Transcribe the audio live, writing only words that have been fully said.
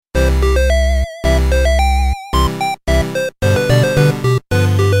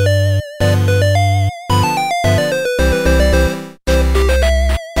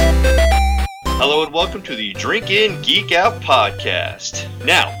to the Drink In Geek Out podcast,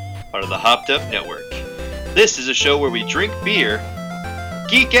 now part of the Hopped Up Network. This is a show where we drink beer,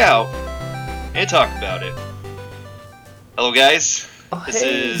 geek out, and talk about it. Hello, guys.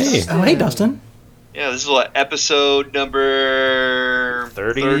 Hey, Dustin. Yeah, this is what, episode number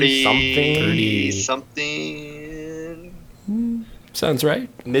 30 something. Sounds right.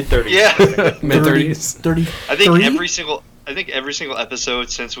 Mid-30s. Yeah. Mid-30s. 30. I think every single episode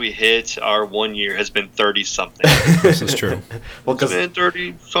since we hit our 1 year has been 30 something. This is true. It's Well, because been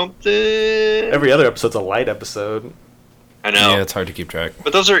 30 something. every other episode's a light episode. I know. Yeah, it's hard to keep track.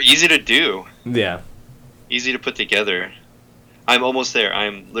 But those are easy to do. Yeah. Easy to put together. I'm almost there.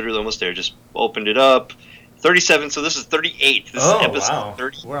 I'm literally almost there. Just opened it up. 37, so this is 38. This is episode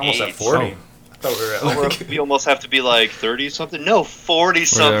 38. We're almost at 40. I thought we were at We almost have to be like 30 something. No, 40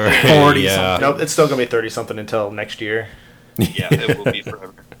 something. Whatever. 40 Yeah. something. Nope, it's still going to be 30 something until next year. Yeah, it will be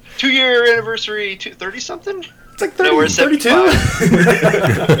forever. 2-year anniversary. 30 something. It's like 30, No, we're 32.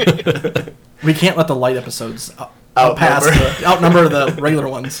 We can't let the light episodes Outnumber. outnumber the regular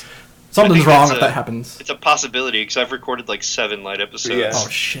ones. Something's wrong if that happens. It's a possibility because I've recorded like 7 light episodes. Yeah. Oh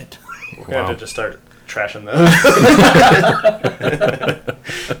shit! We're going to have to just start trashing those.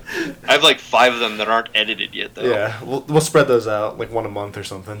 I have like 5 of them that aren't edited yet, though. Yeah, we'll spread those out, like one a month or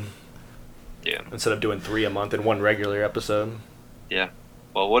something. Yeah. Instead of doing 3 a month in one regular episode. Yeah.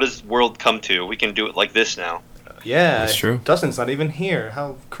 Well, what does world come to? We can do it like this now. Yeah. That's true. Dustin's not even here.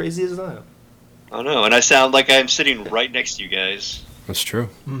 How crazy is that? Oh no, and I sound like I'm sitting right next to you guys. That's true.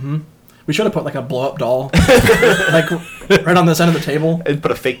 Mm-hmm. We should have put like a blow-up doll, like right on this end of the table. And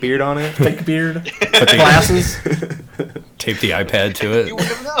put a fake beard on it. Fake beard, glasses. Tape the iPad to You it. would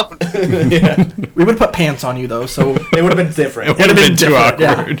have known. Yeah. We would put pants on you though, so It would have been different. It would have been too different,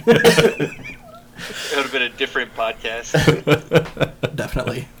 yeah. awkward. It would have been a different podcast.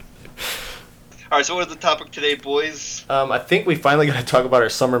 definitely. All right, so what is the topic today, boys? I think we finally got to talk about our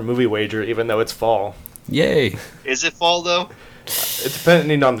summer movie wager, even though it's fall. Yay. Is it fall, though? It's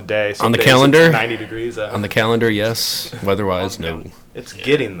depending on the day. Some On the days calendar? it's 90 degrees out. On the calendar, yes. Weather-wise, no. It's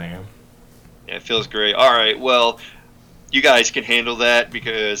getting there. Yeah, it feels great. All right, well, you guys can handle that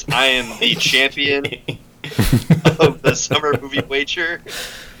because I am the champion of the summer movie wager.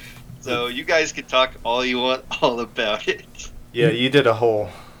 So you guys can talk all you want all about it. Yeah, you did a whole...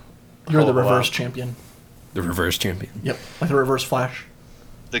 You're the Oh, wow. reverse champion. The reverse champion. Yep, like the reverse Flash.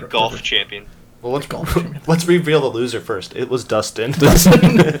 The golf champion. Well, Golf champion. let's reveal the loser first. It was Dustin.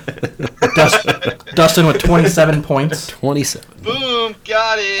 Dustin with 27 points. 27. Boom,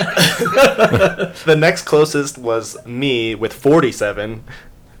 got it. The next closest was me with 47.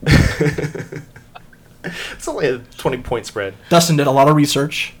 It's only a 20-point spread. Dustin did a lot of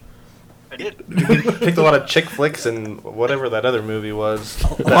research. I did. Picked a lot of chick flicks and whatever that other movie was.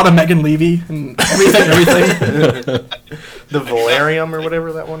 A lot of Megan Levy and everything. The Valerium or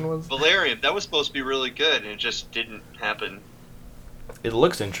whatever that one was. Valerian, that was supposed to be really good, and it just didn't happen. It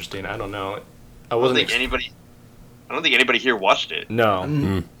looks interesting. I don't know. I don't think anybody here watched it. No.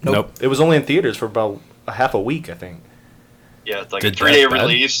 Nope. It was only in theaters for about a half a week, I think. Yeah, it's like Did a 3-day that bad?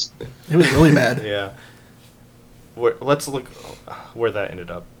 release. It was really bad. Yeah. Let's look where that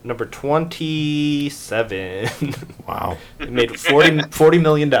ended up. Number 27. Wow. It made $40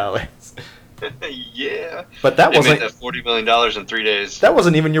 million. Yeah. But that They wasn't made that $40 million in 3 days. that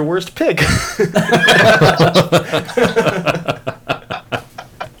wasn't even your worst pick.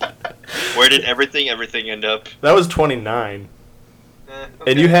 Where did everything end up? That was 29.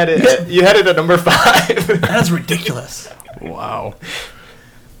 Okay. And you had it at number 5. That's ridiculous. Wow.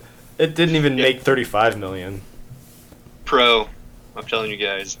 It didn't even Yeah. make 35 million. Pro. I'm telling you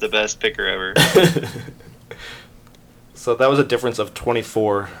guys, the best picker ever. So that was a difference of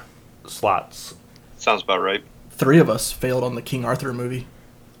 24 slots. Sounds about right. 3 of us failed on the King Arthur movie.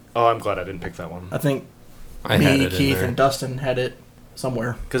 Oh, I'm glad I didn't pick that one. I think I had me, it in Keith, there. and Dustin had it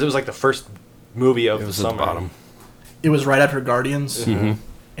somewhere. Because it was like the first movie of It the was at the summer. bottom. It was right after Guardians, Mm-hmm.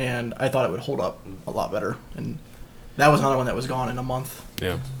 and I thought it would hold up a lot better. And that was another one that was gone in a month.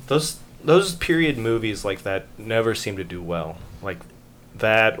 Yeah. Those period movies like that never seem to do well. Like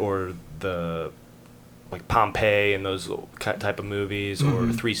that or the like Pompeii and those type of movies or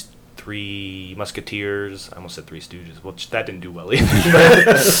Mhm. Three Musketeers. I almost said Three Stooges, which that didn't do well either.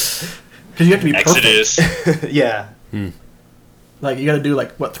 Because you have to be perfect. Exodus. Yeah. Like, you got to do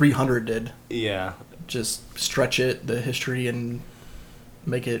like what 300 did. Yeah. Just stretch it, the history, and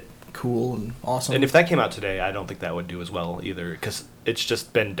make it cool and awesome. And if that came out today, I don't think that would do as well either, because it's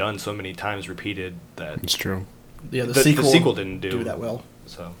just been done so many times, repeated, that It's true. yeah, the the sequel sequel didn't do that well.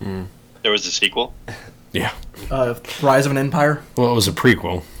 So There was a sequel. Yeah. Rise of an Empire. Well, it was a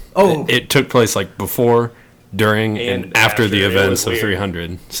prequel. Oh, It took place like before, during, and after the after. It events was of weird.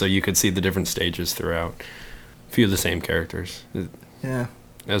 300. So you could see the different stages throughout. A few of the same characters. It yeah.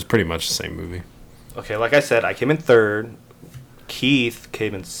 was pretty much the same movie. Okay, like I said, I came in third. Keith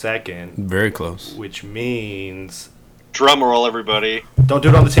came in second, Very close. which means Drum roll, everybody. don't do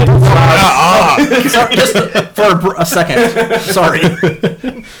it on the table. Sorry, just for a second. Sorry.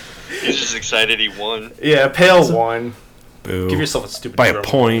 He's just excited he won. Yeah, Pale won. Boo. Give yourself a stupid By a drum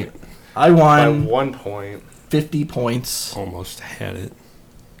roll. point. I By won 1 point. 50 points. Almost had it.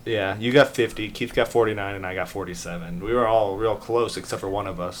 Yeah, you got 50, Keith got 49, and I got 47. We were all real close except for one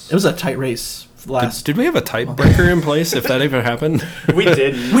of us. It was a tight race last. Did we have a tiebreaker in place if that ever happened? We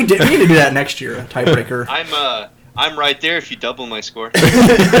did. We need to do that next year. A tiebreaker. I'm right there if you double my score.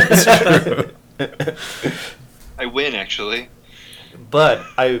 I win, actually. But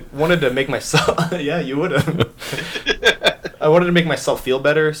I wanted to make myself. Yeah, you would have. I wanted to make myself feel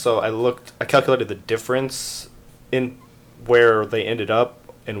better, so I calculated the difference in where they ended up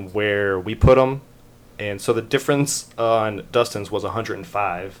and where we put them. And so the difference on Dustin's was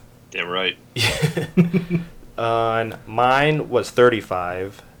 105. Damn right. On mine was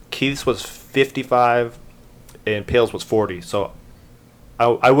 35. Keith's was 55. And Pale's was 40. So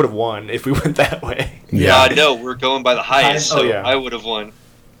I would have won if we went that way. Yeah, no, we're going by the highest, Oh, so yeah. I would have won.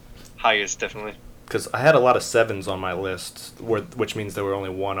 Highest, definitely. Because I had a lot of 7s on my list, which means there were only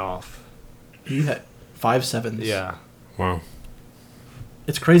 1 off. You had 5 sevens. Yeah. Wow.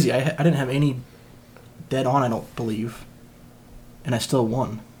 It's crazy. I didn't have any dead on, I don't believe. And I still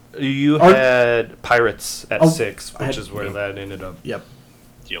won. You Or- had Pirates at Oh, 6, I which had- is where that ended up. Yep.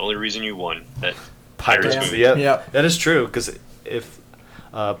 The only reason you won. That Pirates Yeah. movie. Yeah, Yeah. that is true. Because if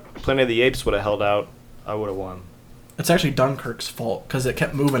Planet of the Apes would have held out, I would have won. It's actually Dunkirk's fault because it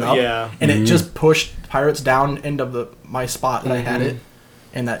kept moving up. Yeah. And it just pushed Pirates down into my spot that I had Mhm. it.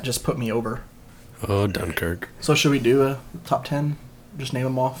 And that just put me over. Oh, Dunkirk. So should we do a top 10? Just name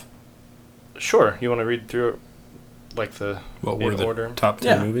them off? Sure. You want to read through it, like the What in were the order? top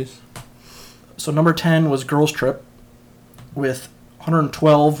 10 Yeah. movies? So number 10 was Girls Trip with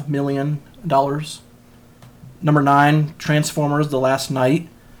 $112 million. Number 9, Transformers: The Last Night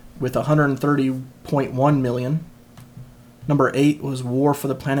with $130.1 million. Number 8 was War for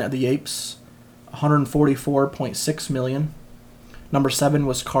the Planet of the Apes, $144.6 million. Number 7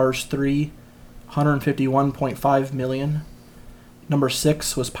 was Cars 3, $151.5 million. Number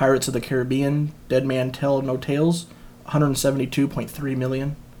 6 was Pirates of the Caribbean: Dead Man Tell No Tales, $172.3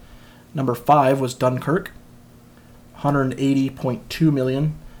 million. Number 5 was Dunkirk, $180.2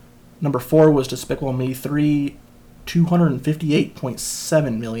 million. Number 4 was Despicable Me 3,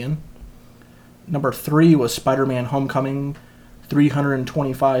 $258.7 million. Number 3 was Spider-Man Homecoming,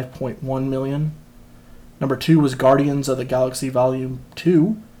 $325.1 million. Number 2 was Guardians of the Galaxy Volume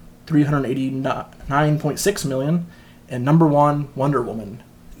 2, $389.6 million. And number 1, Wonder Woman,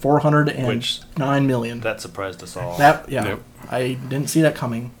 $409 million. That surprised us all. Yeah. Yep. I didn't see that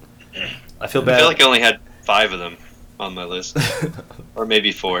coming. I feel I bad. feel like I only had 5 of them on my list. Or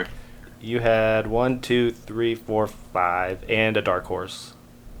maybe 4. You had 1, 2, 3, 4, 5, and a dark horse.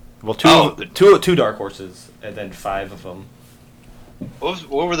 Well, two dark horses, and then 5 of them. What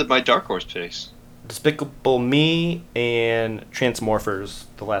were my Dark Horse picks? Despicable Me and Transmorphers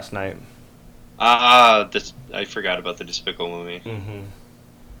the last night. I forgot about the Despicable movie. Mm-hmm.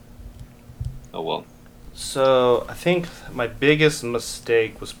 Oh well. So I think my biggest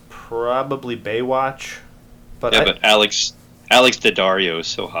mistake was probably Baywatch. But Yeah, but Alex Daddario is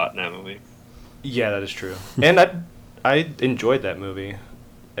so hot in that movie. yeah, that is true. And I enjoyed that movie.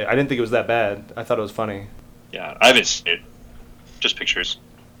 I didn't think it was that bad. I thought it was funny. Yeah, I haven't seen it. Just pictures.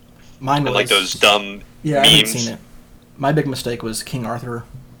 Mine And was like those dumb Yeah, I memes. haven't seen it. My big mistake was King Arthur,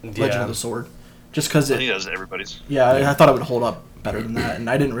 Legend of the Sword. Just because I think it, that was everybody's. yeah, I thought it would hold up better than that, and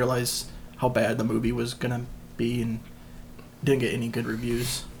I didn't realize how bad the movie was gonna be, and didn't get any good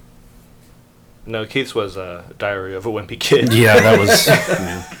reviews. No, Keith's was Diary of a Wimpy Kid. Yeah, that was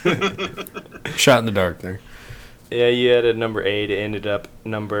shot in the dark there. Yeah, you had a number 8. It ended up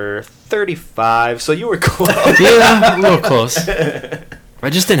number 35. So you were close. Yeah, a little close. I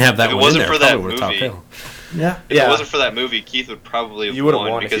just didn't have that If it one wasn't in there. for that Probably would've topped movie- Hill. Yeah, If it wasn't for that movie, Keith would probably have You would've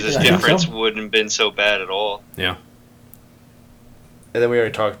won won if because you his did. Yeah, I think difference so. wouldn't have been so bad at all. Yeah. And then we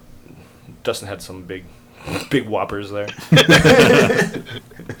already talked. Dustin had some big whoppers there.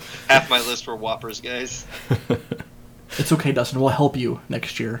 Half my list were Whoppers, guys. it's okay, Dustin. We'll help you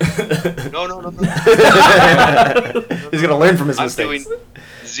next year. No. He's gonna learn from his I'm mistakes. doing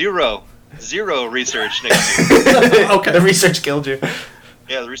zero research next year. Okay, the research killed you.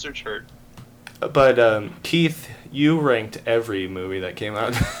 Yeah, the research hurt. But Keith, You ranked every movie that came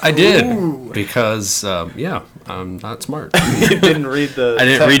out. I did Ooh. because I'm not smart. You didn't read the. I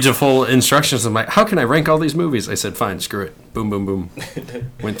didn't text. read the full instructions. I'm like, how can I rank all these movies? I said, fine, screw it. Boom, boom, boom.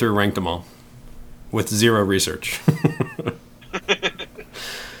 Went through, ranked them all with zero research.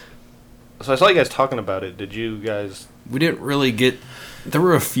 So I saw you guys talking about it. Did you guys? We didn't really get. There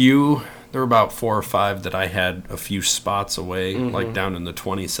were a few. There were about 4 or 5 that I had a few spots away, like down in the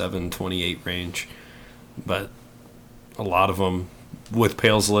 27, 28 range. But a lot of them, with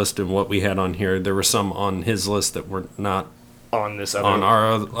Pale's list and what we had on here, there were some on his list that were not On this other. on our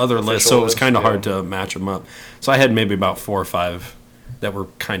other list, so it was list, kind of yeah. hard to match them up. So I had maybe about 4 or 5 that were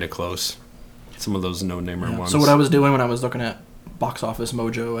kind of close. Some of those no-namer ones. So what I was doing when I was looking at Box Office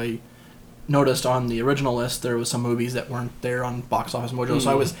Mojo, I noticed on the original list there was some movies that weren't there on Box Office Mojo,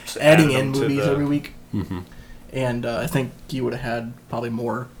 so I was Just adding adding in them to movies the- every week. Mm-hmm. And I think you would have had probably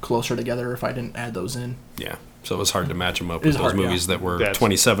more closer together if I didn't add those in. Yeah, so it was hard to match them up It is with those hard, yeah. movies that were That's-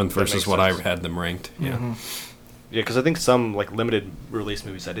 27th that versus makes what sense. I had them ranked. Yeah. Mhm. Yeah, because I think some like limited release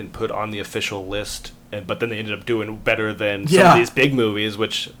movies I didn't put on the official list, but then they ended up doing better than some Yeah. of these big movies.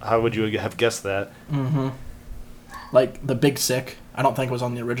 Which how would you have guessed that? Mm-hmm. Like The Big Sick, I don't think was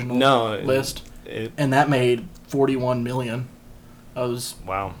on the original No, list, It, and that made 41 million. That was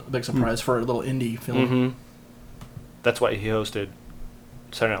wow. a big surprise for a little indie film. Mm-hmm. That's why he hosted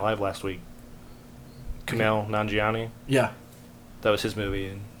Saturday Night Live last week. Kumail Nanjiani. Yeah. That was his movie,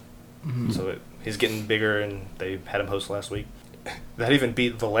 and Mhm. so he's getting bigger, and they had him host last week. That even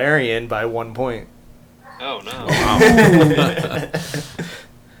beat Valerian by 1 point. Oh no.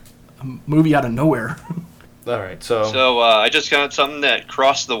 A movie out of nowhere. All right, so. So I just got something that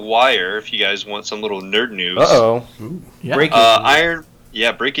crossed the wire. If you guys want some little nerd news. Uh-oh. Yeah.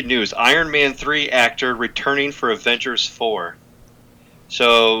 Breaking. Breaking news. Iron Man 3 actor returning for Avengers 4.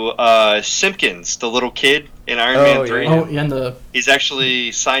 So Simpkins, the little kid in Iron Oh, Man 3, yeah. Oh, and the he's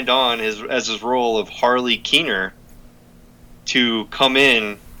actually signed on as his role of Harley Keener to come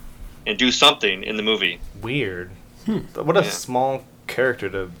in and do something in the movie. Weird. But what a Yeah. small character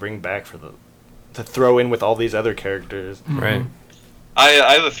to bring back to throw in with all these other characters. Right. I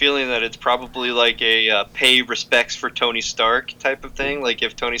have a feeling that it's probably like a pay respects for Tony Stark type of thing. Like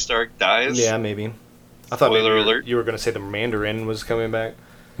if Tony Stark dies. Yeah, maybe. I thought maybe Spoiler alert. you were going to say the Mandarin was coming back.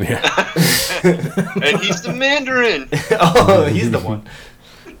 Yeah. And he's the Mandarin. Oh, he's the one.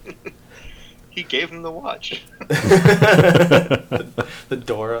 He gave him the watch. The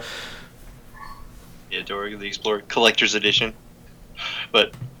Dora. Yeah, Dora the Explorer Collector's Edition.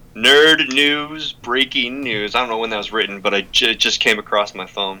 But nerd news, breaking news. I don't know when that was written, but it just came across my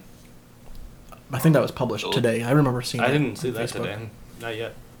phone. I think that was published Oh. today. I remember seeing. I it didn't see on that Facebook. today. Not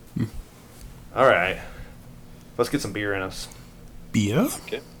yet. All right. Let's get some beer in us. Beer?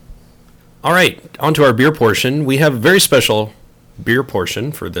 Okay. All right, on to our beer portion. We have a very special beer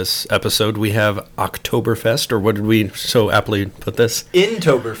portion for this episode. We have Oktoberfest, or what did we so aptly put this?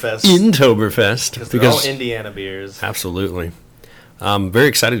 Intoberfest. Intoberfest. Because they're all Indiana beers. Absolutely. I'm very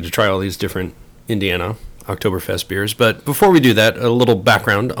excited to try all these different Indiana Oktoberfest beers. But before we do that, a little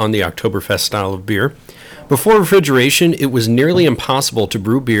background on the Oktoberfest style of beer. Before refrigeration, it was nearly impossible to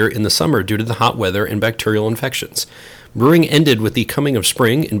brew beer in the summer due to the hot weather and bacterial infections. Brewing ended with the coming of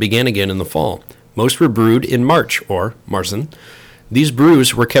spring and began again in the fall. Most were brewed in March, or Marzen. These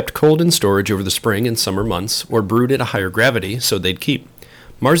brews were kept cold in storage over the spring and summer months, or brewed at a higher gravity so they'd keep.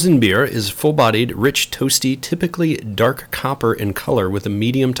 Marzen beer is full-bodied, rich, toasty, typically dark copper in color with a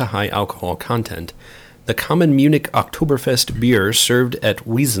medium to high alcohol content. The common Munich Oktoberfest beer served at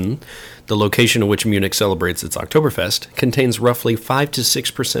Wiesen, the location in which Munich celebrates its Oktoberfest, contains roughly 5 to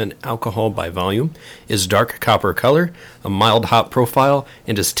 6% alcohol by volume, is dark copper color, a mild hop profile,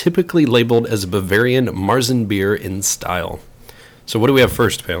 and is typically labeled as a Bavarian Marzen beer in style. So what do we have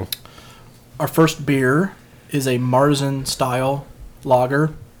first, Pale? Our first beer is a Marzen style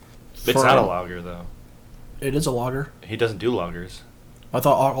lager. It's For- not a lager, though. It is a lager. He doesn't do lagers. I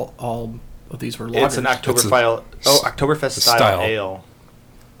thought all of these were lagers. It's an Oktoberfest style style. ale.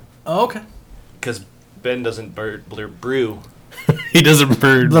 Oh, okay. Because Ben doesn't brew. He doesn't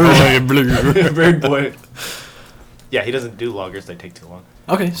bird Blur. blue. Bird boy. Yeah, he doesn't do lagers. They take too long.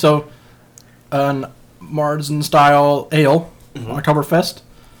 Okay, so an Marzen style ale, Mm-hmm. Oktoberfest.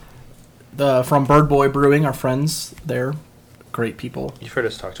 From Bird Boy Brewing, our friends there, great people. You've heard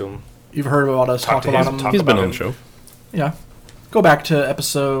us talk to him. You've heard about us Talk talk to about him, them. talk He's been about on him. the show. Yeah, go back to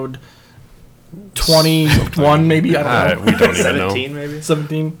episode 21, maybe. I don't know. We don't even know. 17, maybe?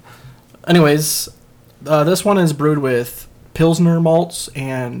 17. Anyways, this one is brewed with Pilsner malts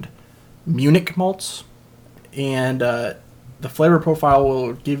and Munich malts. And the flavor profile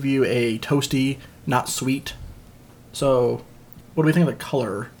will give you a toasty, not sweet So, what do we think of the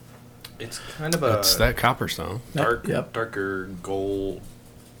color? It's kind of a It's that copper style. darker gold,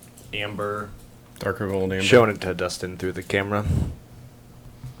 amber. Darker gold amber. Showing it to Dustin through the camera.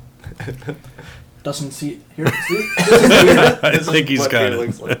 Doesn't see here. See? I think he's got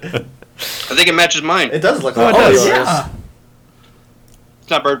it. I think it matches mine. It does look Oh, like it does. yours. Yeah. It's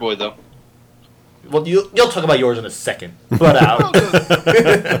not Bird Boy though. Well, you'll talk about yours in a second. But out.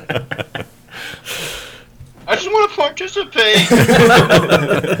 I just want to participate.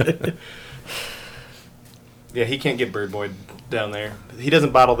 Yeah, he can't get Bird Boy down there. He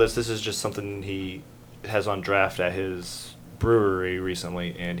doesn't bottle this. This is just something he has on draft at his brewery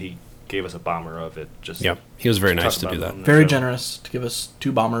recently, and he gave us a bomber of it. Just Yeah, he was very nice talk to about do it that. on the Very show. generous to give us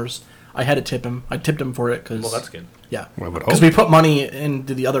 2 bombers. I had to tip him. I tipped him for it because. Well, that's good. Yeah. I would Because hope. we put money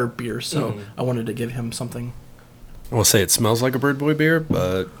into the other beers, so Mhm. I wanted to give him something. I will say it smells like a Bird Boy beer,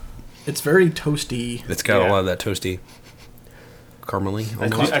 but It's very toasty. it's got Yeah. a lot of that toasty, caramely, I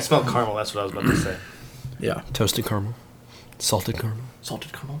almost. smelled caramel. That's what I was about to say. Yeah. Toasted caramel, salted caramel.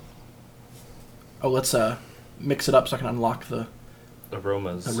 Salted caramel. Oh, let's mix it up so I can unlock the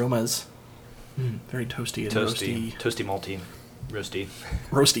Aromas. aromas. Very toasty and Toasty. Toasty malty. Roasty.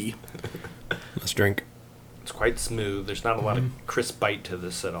 roasty. Let's drink. It's quite smooth. There's not a lot of crisp bite to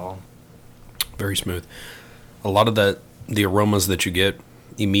this at all. Very smooth. A lot of the aromas that you get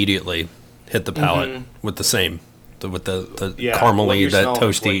immediately hit the palate Mhm. with the same, with the What caramely, you're that smelling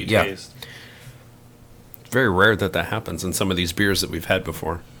is what toasty. you Yeah, taste. it's very rare that happens in some of these beers that we've had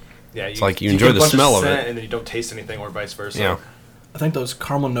before. Yeah, It's like you get enjoy a the bunch smell of scent it. and then you don't taste anything, or vice versa. Yeah. I think those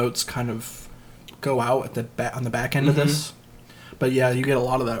caramel notes kind of go out at the on the back end of this. But yeah, you get a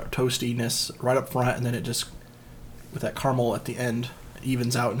lot of that toastiness right up front, and then it just with that caramel at the end it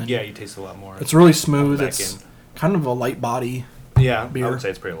evens out. And then Yeah, you taste a lot more. it's really on smooth. the back It's end. kind of a light body. Yeah, I beer. would say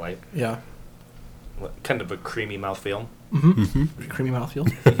it's pretty light. Yeah. Kind of a creamy mouthfeel. Creamy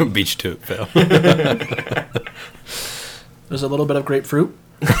mouthfeel. Beach to it, Phil. There's a little bit of grapefruit.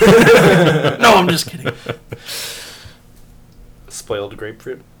 No, I'm just kidding. Spoiled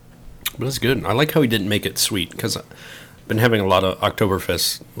grapefruit. But it's good. I like how he didn't make it sweet because I've been having a lot of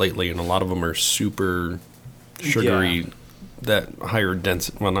Oktoberfest lately, and a lot of them are super sugary, Yeah. that higher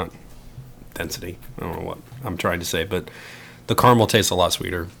density. Well, not density. I don't know what I'm trying to say, but the caramel tastes a lot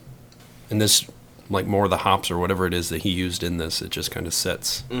sweeter. And this, like more of the hops or whatever it is that he used in this, it just kind of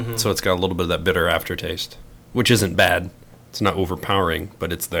sets. So it's got a little bit of that bitter aftertaste, which isn't bad. It's not overpowering,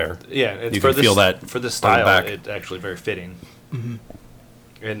 but it's there. Yeah, it's You for can this, feel that for this on the style. back. It's actually very fitting.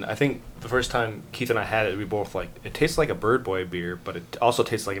 And I think the first time Keith and I had it, we both like it tastes like a Bird Boy beer, but it also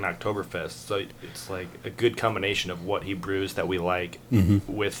tastes like an Oktoberfest. So it's like a good combination of what he brews that we like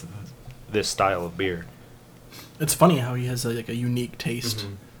with this style of beer. It's funny how he has like a unique taste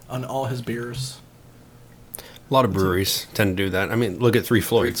on all his beers. A lot of breweries tend to do that. I mean, look at Three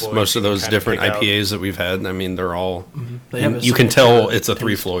Floyds. Floyds, Most of you can those kinda different pick out. IPAs that we've had, I mean, they're all. They have a You can signature tell it's a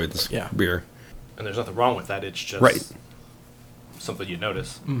Three taste. Floyds Yeah. beer. And there's nothing wrong with that. It's just Right. something you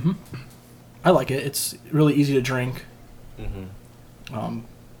notice. I like it. It's really easy to drink. Mm-hmm.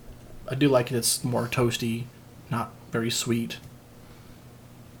 I do like it. It's more toasty, not very sweet.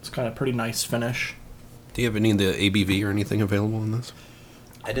 It's got a pretty nice finish. Do you have any of the ABV or anything available in this?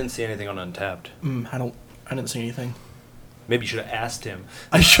 I didn't see anything on Untapped. I didn't see anything. Maybe you should have asked him.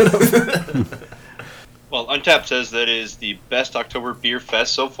 I should have. Well, Untapped says that is the best October beer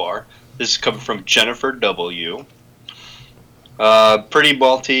fest so far. This is coming from Jennifer W. Pretty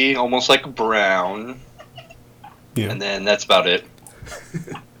malty, almost like a brown. Yeah. And then that's about it.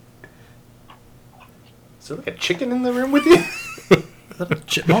 Is there like a chicken in the room with you? Is that a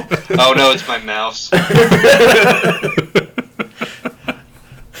chipmunk? Oh no, it's my mouse.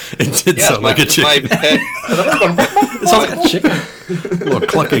 It did Yeah, sound like a my chicken. pet, It sounds like a chicken. A little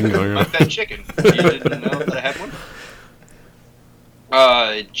clucking going my on. pet chicken. You didn't know that I had one?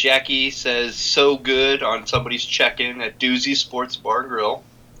 Jackie says so good on somebody's check-in at Doozy Sports Bar and Grill,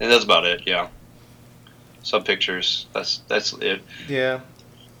 and that's about it. Yeah, some pictures. That's it. Yeah.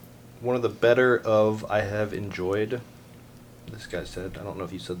 One of the better of I have enjoyed. This guy said. I don't know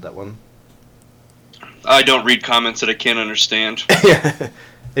if you said that one. I don't read comments that I can't understand. Yeah.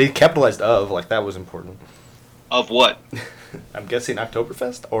 He capitalized of, like that was important. Of what? I'm guessing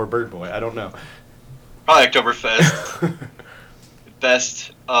Oktoberfest or Bird Boy. I don't know. Probably Oktoberfest.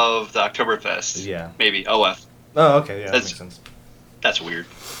 Best of the Oktoberfest. Yeah. Maybe OF. Oh, okay. Yeah, that That's- makes sense. That's weird.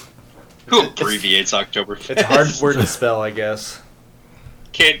 Who abbreviates Oktoberfest? It's a hard word to spell, I guess.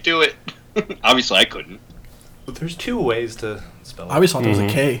 Can't do it. Obviously, I couldn't. But there's two ways to spell it. I always thought there was a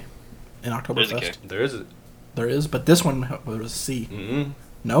K in There's a K. Oktoberfest. There is a... There is, but this one was a C. Mm-mm.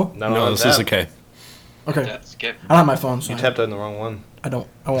 No? No, No, on this is tap. a K. Okay. That's okay. I don't have my phone, so You tapped on the wrong one. I won't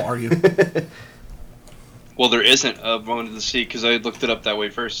argue. Well, there isn't a Going to the Sea because I looked it up that way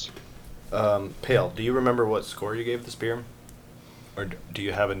first. Pale, do you remember what score you gave this beer? Or do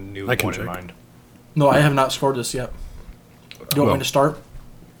you have a new I can one in check. mind? No, I have not scored this yet. Do you want Well- me to start?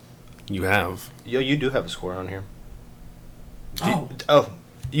 You have. You do have a score on here. Oh.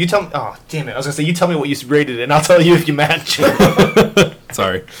 You tell me. Oh, damn it. I was going to say, you tell me what you rated it, and I'll tell you if you match.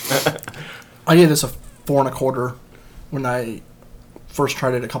 Sorry. I gave this a 4.25 when I first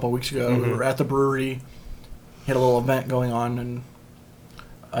tried it a couple of weeks ago. Mm-hmm. We were at the brewery, had a little event going on, and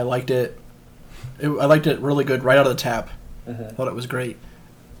I liked it. I liked it really good right out of the tap. Thought it was great.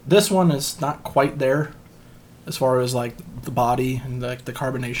 This one is not quite there as far as like the body and like the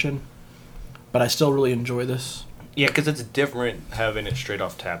carbonation, but I still really enjoy this. Yeah, because it's different having it straight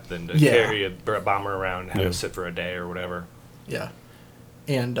off tap than to Yeah. carry a bomber around and have Yeah. it sit for a day or whatever. Yeah,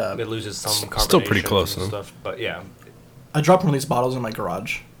 and It loses some carbonation Still pretty close, and though. stuff. But yeah. I dropped one of these bottles in my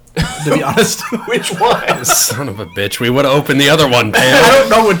garage. To be honest, Which one? Son of a bitch. We would have opened the other one, I Pale. don't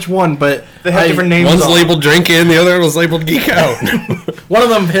know which one, but They have different names. One's on labeled drink in, the other was labeled geek out. One of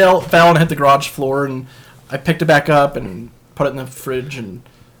them fell and hit the garage floor, and I picked it back up and put it in the fridge, and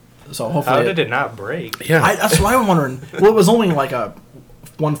so hopefully. How did it not break? Yeah. That's what I'm wondering. Well, it was only like a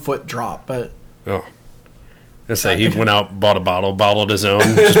 1 foot drop, but Oh. I say he went out, bought a bottle, bottled his own,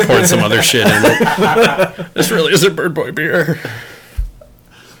 just poured some other shit in it. This really isn't Bird Boy beer.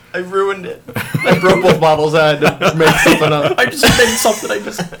 I ruined it. I broke both bottles. I had to make something up. I just made something. I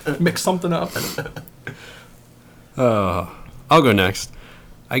just mixed something up. I'll go next.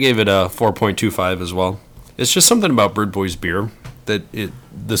 I gave it a 4.25 as well. It's just something about Bird Boy's beer that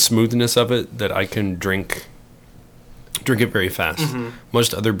the smoothness of it that I can drink it very fast.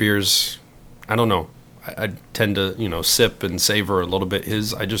 Most other beers, I don't know. I tend to sip and savor a little bit.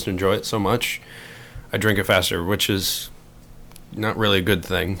 I just enjoy it so much. I drink it faster, which is not really a good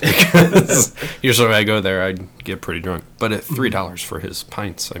thing because usually when I go there, I get pretty drunk. But at $3 for his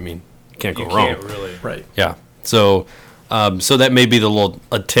pints, I mean, can't go You wrong. can't really. Right. Yeah. So that may be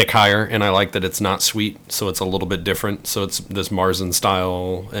a tick higher, and I like that it's not sweet, so it's a little bit different. So it's this Marzen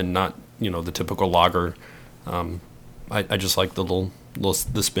style and not the typical lager. I just like the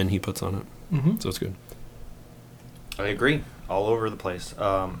the spin he puts on it. So it's good. I agree. All over the place.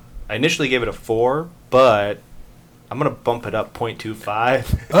 I initially gave it a 4, but I'm going to bump it up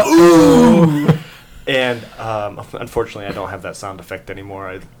 0.25. Ooh. And unfortunately, I don't have that sound effect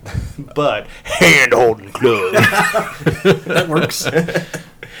anymore. But hand holding club. That works.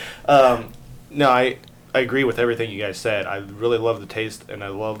 No, I agree with everything you guys said. I really love the taste, and I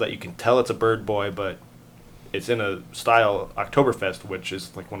love that you can tell it's a Bird Boy, but it's in a style Oktoberfest, which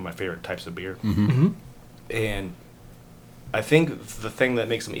is like one of my favorite types of beer. Mm-hmm. And I think the thing that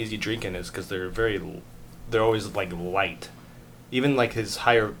makes them easy drinking is because they're always like light. Even like his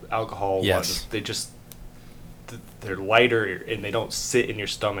higher alcohol Yes. ones, they're lighter and they don't sit in your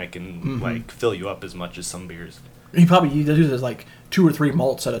stomach and like fill you up as much as some beers. You do this like 2 or 3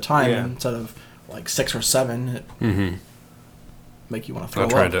 malts at a time Yeah. instead of like 6 or 7. It make you want to throw I'm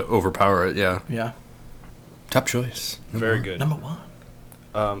up. trying to overpower it. Yeah. Yeah. Top choice. Very good. Number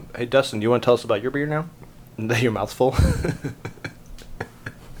 1. Hey Dustin, do you want to tell us about your beer now? Your mouth's full.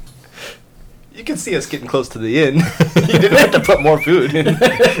 You can see us getting close to the end. You didn't have to put more food in.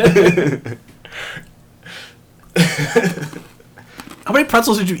 How many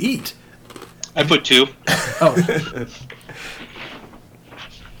pretzels did you eat? I put 2.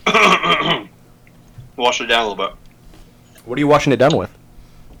 Oh, Wash it down a little bit. What are you washing it down with?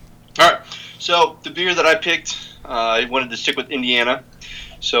 All right. So the beer that I picked, I wanted to stick with Indiana.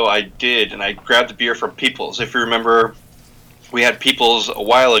 So I did, and I grabbed the beer from Peoples. If you remember, we had Peoples a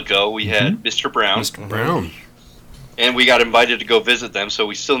while ago. We had Mr. Brown, Mr. Brown. and we got invited to go visit them, so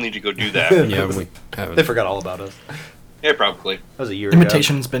we still need to go do that. Yeah, we haven't. They forgot all about us. Yeah, probably. That was a year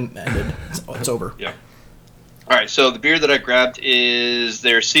invitation's been ended. It's over. Yeah. All right, so the beer that I grabbed is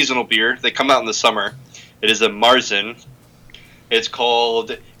their seasonal beer. They come out in the summer. It is a Marzen. It's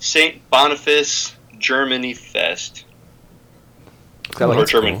called St. Boniface Germany Fest. It's got Or like,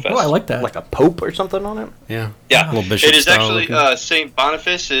 German cool. Fest. Oh, I like that. like a pope or something on it. Yeah. Yeah, Little bishop it is style actually looking. St.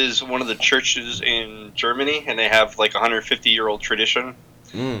 Boniface is one of the churches in Germany, and they have like a 150-year-old tradition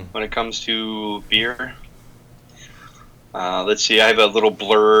when it comes to beer. Let's see, I have a little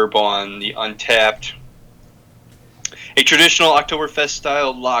blurb on the Untapped. A traditional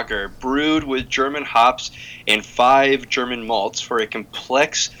Oktoberfest-style lager brewed with German hops and 5 German malts for a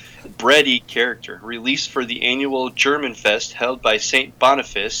complex, bready character. Released for the annual German Fest held by St.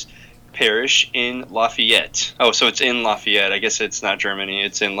 Boniface Parish in Lafayette. Oh, so it's in Lafayette. I guess it's not Germany.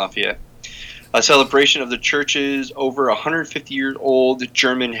 It's in Lafayette. a celebration of the church's over 150-year-old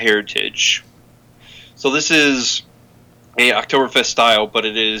German heritage. So this is a Oktoberfest style, but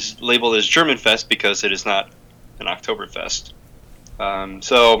it is labeled as Germanfest because it is not an Oktoberfest.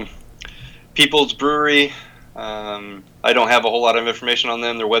 So, People's Brewery, I don't have a whole lot of information on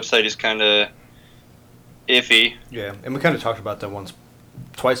them. Their website is kind of iffy. Yeah, and we kind of talked about that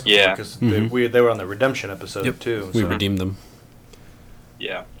twice before, Yeah. because Mhm. they were on the Redemption episode too. We so. redeemed them.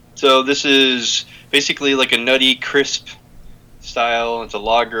 Yeah. So this is basically like a nutty, crisp style. It's a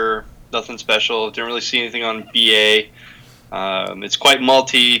lager, nothing special. Didn't really see anything on BA. It's quite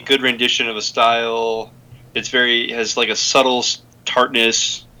malty, good rendition of a style. Has like a subtle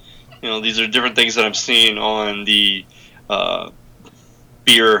tartness. You know, these are different things that I'm seeing on the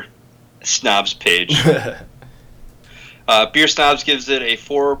Beer Snobs page. Beer Snobs gives it a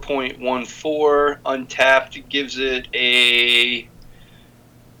 4.14. Untapped gives it a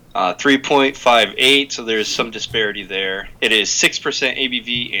 3.58, so there's some disparity there. It is 6%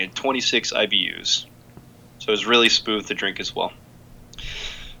 ABV and 26 IBUs. So it's really smooth to drink as well.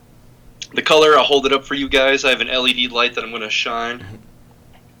 The color, I'll hold it up for you guys. I have an LED light that I'm going to shine.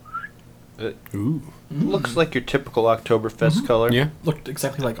 It Ooh. looks like your typical Oktoberfest color. Yeah. Looked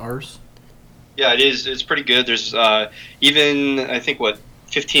exactly like ours. Yeah, it is. It's pretty good. There's even, I think,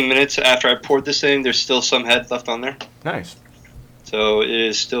 15 minutes after I poured this in, there's still some head left on there. Nice. So it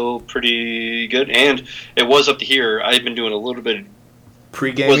is still pretty good. And it was up to here. I've been doing a little bit of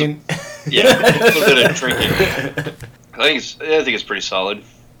Pre-gaming. Yeah, a little bit of drinking. I think it's pretty solid.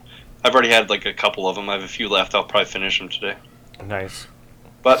 I've already had like a couple of them. I have a few left. I'll probably finish them today. Nice.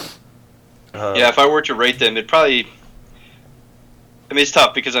 But yeah, if I were to rate them, it'd probably. I mean, it's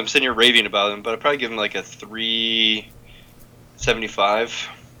tough because I'm sitting here raving about them, but I'd probably give them like a 3.75.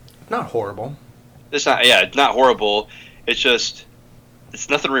 Not horrible. It's not. Yeah, it's not horrible. It's just, it's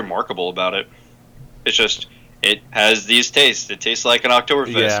nothing remarkable about it. It's just. It has these tastes. It tastes like an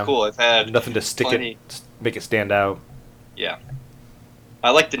Oktoberfest. Yeah. Cool. I've had Nothing to stick plenty. it, make it stand out. Yeah. I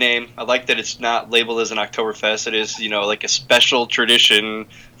like the name. I like that it's not labeled as an Oktoberfest. It is, like a special tradition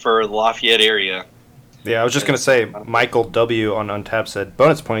for the Lafayette area. Yeah, I was just going to say, Michael W. on Untapped said,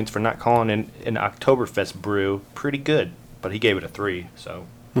 bonus points for not calling it an Oktoberfest brew. Pretty good. But he gave it a 3, so.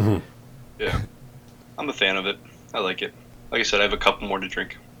 Yeah. I'm a fan of it. I like it. Like I said, I have a couple more to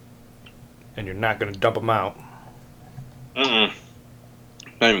drink. And you're not going to dump them out. Mm-mm.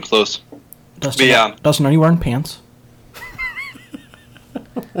 Not even close. Dustin, But yeah. Dustin, are you wearing pants?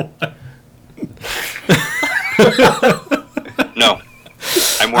 No.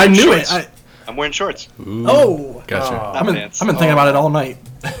 I'm I wearing knew shorts. it. I'm wearing shorts. Ooh. Oh, Gotcha. Not I've been pants. thinking about it all night.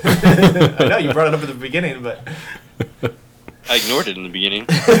 I know, you brought it up at the beginning, but. I ignored it in the beginning.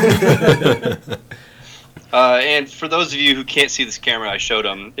 And for those of you who can't see this camera, I showed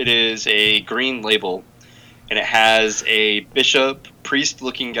them. It is a green label, and it has a bishop,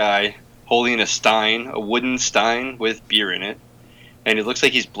 priest-looking guy holding a wooden stein with beer in it, and it looks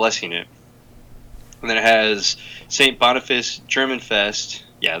like he's blessing it. And then it has St. Boniface Germanfest.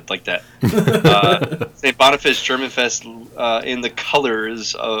 Yeah, like that. St. Boniface Germanfest in the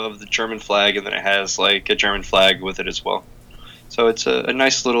colors of the German flag, and then it has like a German flag with it as well. So it's a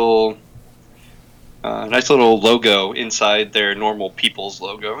nice little logo inside their normal People's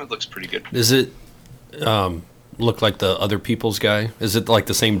logo. It looks pretty good. Is it look like the other people's guy? Is it like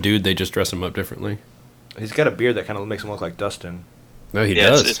the same dude? They just dress him up differently. He's got a beard that kind of makes him look like Dustin. No, he Yeah,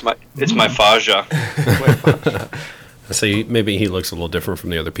 does. it's my Faja. I say maybe he looks a little different from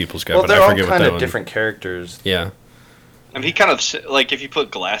the other people's guy, Well, but they're I all forget what kind that of one. different characters. Yeah. I mean, he kind of like if you put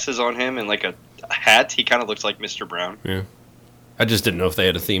glasses on him and like a hat, he kind of looks like Mr. Brown. Yeah. I just didn't know if they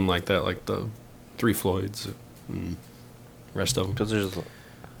had a theme like that, like the Three Floyds and rest of them. Because there's.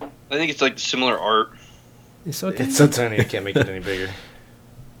 I think it's like similar art. It's so It's so tiny, I can't make it any bigger.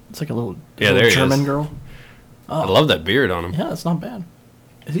 It's like a little, Yeah, there he German is. girl. I love that beard on him. Yeah, it's not bad.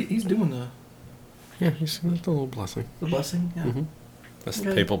 He's doing the Yeah, he's a little blessing. blessing. Yeah, Mhm. That's the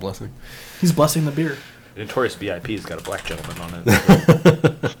Okay. papal blessing. he's blessing the beer. Notorious VIP's got a black gentleman on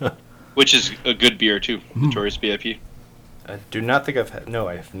it. Which is a good beer too, Notorious BIP. I do not think I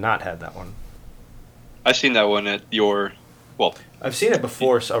have not had that one. I've seen that one at your, I've seen it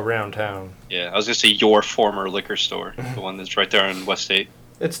before around town. yeah, I was gonna say your former liquor store, the one that's right there in West State.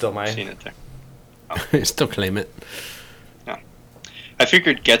 It's still I've mine. seen it there. Still claim it. I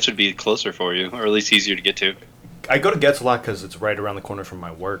figured Getz would be closer for you, or at least easier to get to. I go to Getz a lot because it's right around the corner from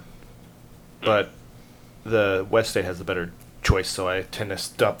my work. But the West State has the better choice, so I tend to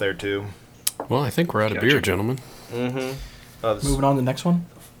stop there too. Well, I think we're out of Gotcha. beer, gentlemen. Mm-hmm. Moving on to the next one.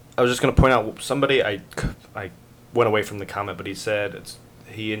 I was just going to point out somebody I went away from the comment, but he said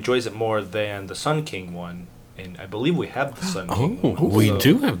he enjoys it more than the Sun King one, and I believe we have the Sun King Oh, one. we so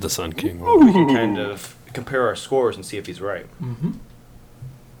do have the Sun King one. We can kind of compare our scores and see if he's right.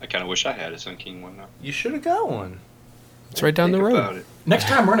 I kind of wish I had a Sun King one now. You should have got one. It's right down the Think road. about it. Next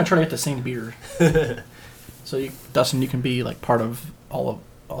time we're gonna try to get the same beer. So Dustin, you can be like part of all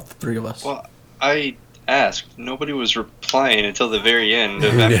three of us. Well, I asked. Nobody was replying until the very end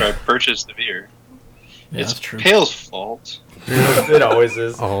of after I purchased the beer. Yeah, It's that's true. Pale's fault. It always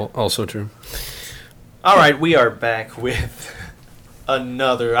is. Also true. All right, we are back with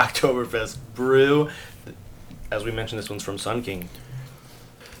another Oktoberfest brew. As we mentioned, this one's from Sun King.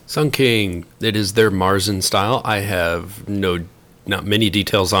 Sun King, it is their Marzen style. I have not many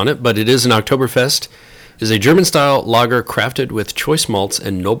details on it, but it is an Oktoberfest. It is a German-style lager crafted with choice malts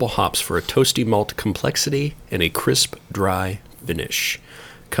and noble hops for a toasty malt complexity and a crisp, dry finish.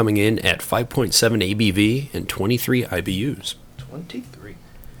 Coming in at 5.7 ABV and 23 IBUs. 23.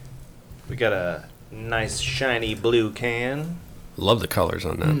 We got a nice shiny blue can. Love the colors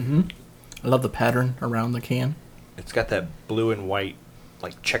on that. I love the pattern around the can. It's got that blue and white,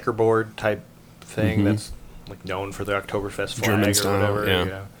 like checkerboard type thing that's like known for the Oktoberfest flag German or style, whatever.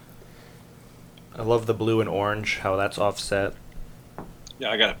 yeah. I love the blue and orange, how that's offset. Yeah,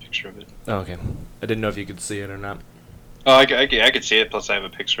 I got a picture of it. Oh, okay. I didn't know if you could see it or not. Oh, I could see it. Plus, I have a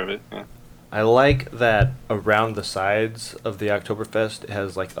picture of it. Yeah. I like that around the sides of the Oktoberfest it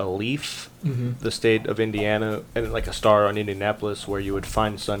has like a leaf, the state of Indiana, and like a star on Indianapolis where you would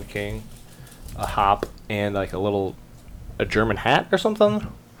find Sun King, a hop, and like a German hat or something.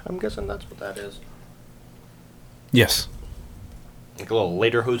 I'm guessing that's what that is. Yes. Like a little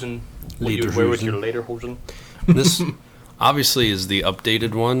lederhosen. What you would wear with your lederhosen. This obviously is the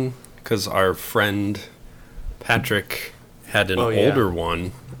updated one because our friend Patrick had an older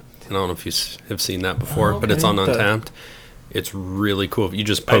one. I don't know if you have seen that before, but it's on Okay. Untapped. It's really cool. You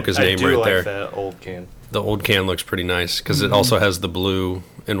just poke his name I do right like there. that old can. The old can looks pretty nice because it also has the blue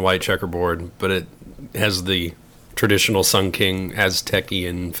and white checkerboard, but it has the traditional Sun King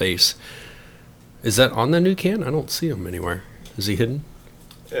Aztecian face. Is that on the new can? I don't see him anywhere. Is he hidden?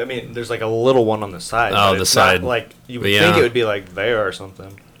 I mean, there's like a little one on the side. Oh, but the it's side. Not like you would Yeah. think it would be like there or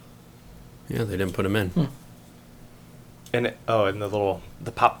something. Yeah, they didn't put him in. And and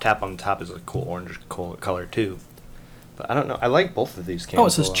the pop tap on the top is a cool orange color too. But I don't know. I like both of these cans. Oh, it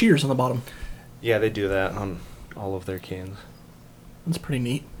a says lot. cheers on the bottom. Yeah, they do that on all of their cans. That's pretty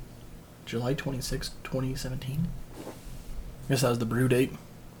neat. July 26, 2017. Guess that was the brew date.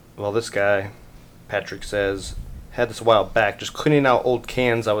 Well, this guy, Patrick says, had this a while back, just cleaning out old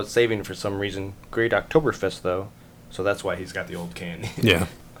cans I was saving for some reason. Great Oktoberfest though, so that's why he's got the old can. Yeah.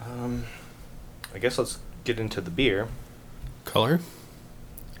 I guess let's get into the beer. Color?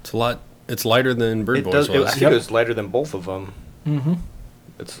 It's a lot. It's lighter than Bird It Boys does. was. I think it was lighter than both of them. Mm-hmm.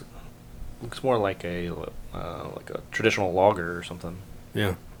 It's looks more like a traditional lager or something.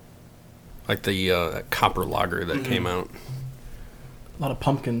 Yeah. Like the copper lager that came out. A lot of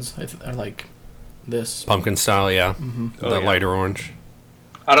pumpkins. I like this. Pumpkin style, yeah. Oh, The yeah. lighter orange.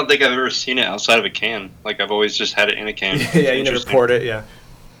 I don't think I've ever seen it outside of a can. Like I've always just had it in a can. Yeah, you never Interesting. poured it. Yeah.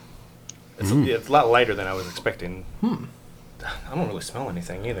 It's a lot lighter than I was expecting. I don't really smell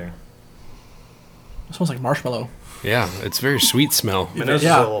anything either. It smells like marshmallow. Yeah, it's very sweet smell. My nose is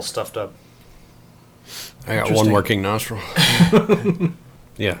Yeah. a little stuffed up. I got one Interesting. working nostril.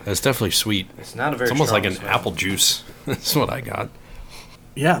 Yeah, it's definitely sweet. It's not a very. It's almost like strong an smell. apple juice. That's what I got.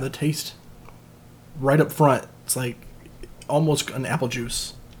 Yeah, the taste. Right up front. It's like almost an apple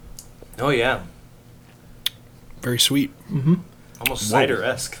juice. Oh yeah, Very sweet. almost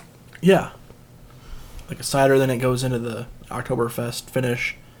cider-esque. Yeah. Like a cider, then it goes into the Oktoberfest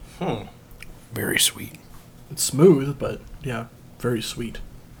finish. Very sweet. It's smooth, but yeah, very sweet.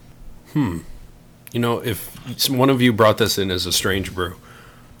 You know, if one of you brought this in as a strange brew,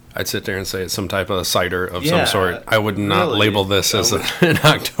 I'd sit there and say it's some type of cider of Yeah, some sort. I would not really. label this as an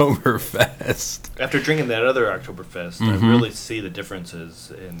Oktoberfest. After drinking that other Oktoberfest, I really see the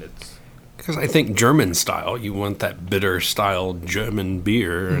differences, and it's Because I think German style, you want that bitter style German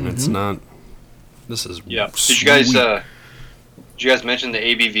beer, and it's not. This is Yeah. Sweet. Did you guys mention the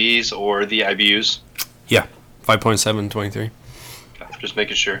ABVs or the IBUs? Yeah, 5.7, 23. Okay, just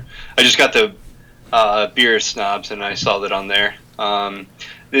making sure. I just got the beer snobs, and I saw that on there.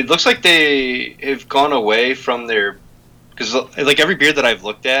 It looks like they have gone away from their, because like every beer that I've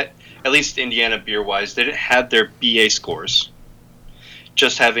looked at least Indiana beer wise, they didn't have their BA scores.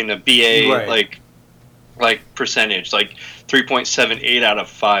 Just having a BA Right. like percentage, like 3.78 out of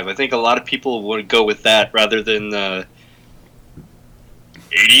 5. I think a lot of people would go with that rather than the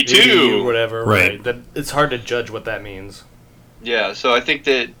 82 or whatever. Right. Right. That it's hard to judge what that means. Yeah, so I think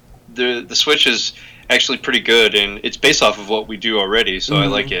that the Switch is actually pretty good, and it's based off of what we do already, so I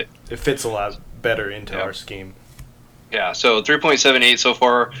like it. It fits a lot better into Yeah. our scheme. Yeah, so 3.78 so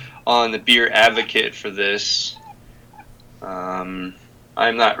far on the Beer Advocate for this. I'm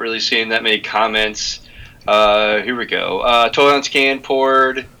not really seeing that many comments. Here we go. 12 ounce can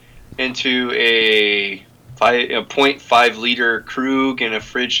poured into a 0.5 liter Krug in a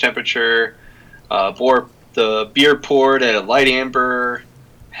fridge temperature. The beer poured at a light amber.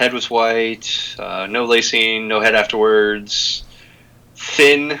 Head was white. No lacing. No head afterwards.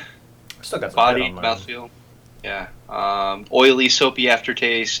 Thin Still got some body, head on mine. mouthfeel. Yeah. Oily, soapy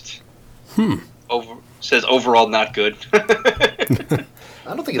aftertaste. Says overall not good.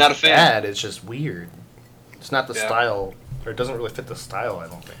 I don't think Not it's a fan. bad. It's just weird. It's not the Yeah. style, or it doesn't really fit the style. I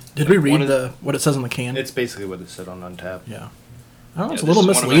don't think. Did we One read of- what it says on the can? It's basically what it said on Untapped. Yeah. I don't know, it's Yeah, a little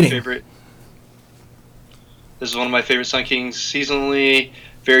this is one of my misleading. favorite- This is one of my favorite Sun Kings seasonally.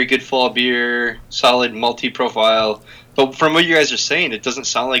 Very good fall beer, solid malty profile. But from what you guys are saying, it doesn't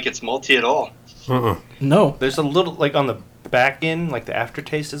sound like it's malty at all. No, There's a little like on the back end, like the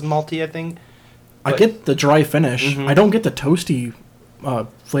aftertaste is malty. I think. I But- get the dry finish. Mhm. I don't get the toasty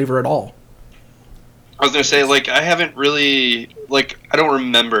flavor at all. I was gonna say, like, I haven't really, like, I don't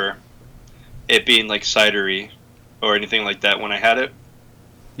remember it being like cidery or anything like that when I had it.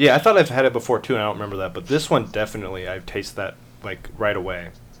 Yeah, I thought I've had it before too, and I don't remember that. But this one definitely, I taste that like right away.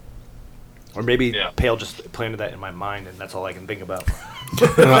 Or maybe Yeah. Pale just planted that in my mind, and that's all I can think about.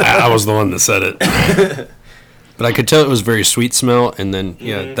 I was the one that said it. But I could tell it was very sweet smell, and then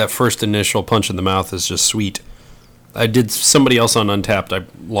that first initial punch in the mouth is just sweet. I did somebody else on Untapped. I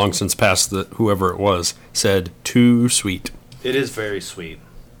long since passed whoever it was said too sweet. It is very sweet.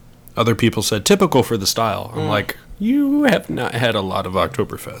 Other people said typical for the style. I'm like, you have not had a lot of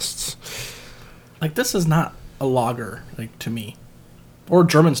Oktoberfests. Like, this is not a lager, like, to me. Or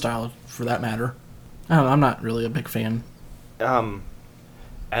German style, for that matter. I don't know, I'm not really a big fan.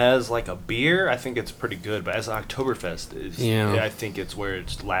 As like a beer, I think it's pretty good, but as Oktoberfest is, Yeah. I think it's where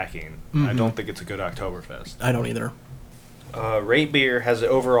it's lacking. I Mhm. don't think it's a good Oktoberfest. I don't either. Rate Beer has an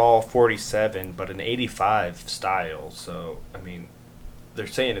overall 47, but an 85 style. So I mean, they're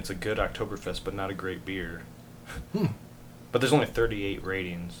saying it's a good Oktoberfest, but not a great beer. But there's only 38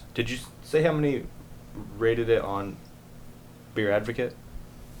 ratings. Did you say how many rated it on Beer Advocate?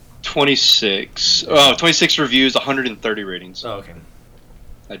 26. Oh, 26 reviews, 130 ratings. Oh, okay.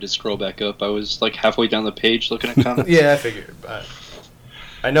 I did scroll back up. I was like halfway down the page looking at comments. Yeah, I figured.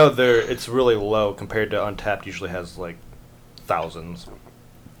 I know it's really low compared to Untapped. Usually has like thousands.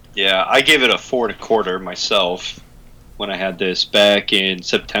 Yeah, I gave it a 4 1/4 myself when I had this back in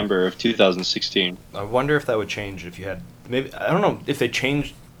September of 2016. I wonder if that would change if you had maybe. I don't know if they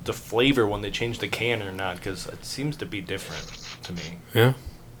changed the flavor when they changed the can or not, because it seems to be different to me. Yeah.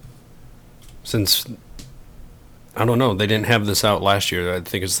 Since, I don't know, they didn't have this out last year. I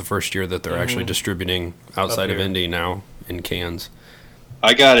think it's the first year that they're actually distributing outside of here. Indy now in cans.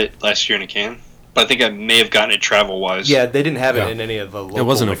 I got it last year in a can, but I think I may have gotten it travel wise. Yeah, they didn't have Yeah. it in any of the local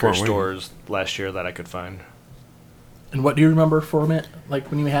wasn't in liquor Fort Wayne. stores last year that I could find. And what do you remember from it?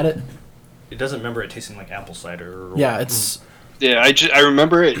 Like, when you had it? It doesn't remember it tasting like apple cider. Or Yeah, it's... Yeah, I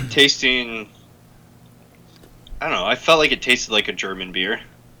remember it tasting. I don't know. I felt like it tasted like a German beer.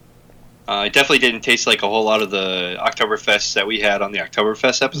 It definitely didn't taste like a whole lot of the Oktoberfests that we had on the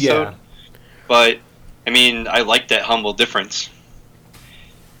Oktoberfest episode. Yeah. But I mean, I like that humble difference.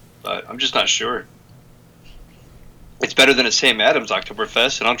 But I'm just not sure. It's better than a Sam Adams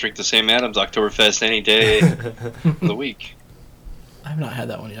Oktoberfest, and I'll drink the Sam Adams Oktoberfest any day of the week. I've not had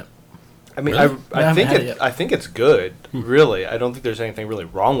that one yet. I mean, Really? I I haven't think had it it. yet. I think it's good. Really, I don't think there's anything really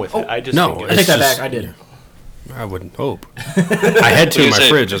wrong with it. I just no, think I it's take that just- back, I did. I wouldn't hope. I had two in my say-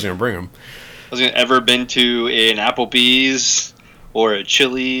 fridge. I was going to bring them. Has ever been to an Applebee's or a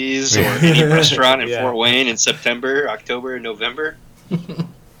Chili's or any restaurant in Yeah. Fort Wayne in September, October, and November?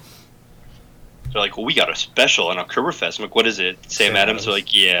 They're like, well, we got a special on Oktoberfest. I'm like, what is it? Sam Sam Adams? Adams. They're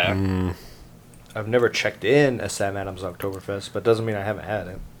like, yeah. Mm, I've never checked in a Sam Adams Oktoberfest, but doesn't mean I haven't had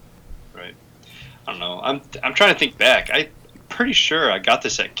it. Right. I don't know. I'm trying to think back. I'm pretty sure I got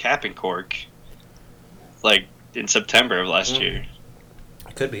this at Cap and Cork, like in September of last year.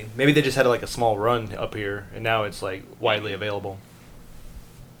 It could be. Maybe they just had like a small run up here, and now it's like widely available.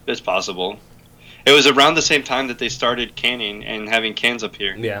 It's possible. It was around the same time that they started canning and having cans up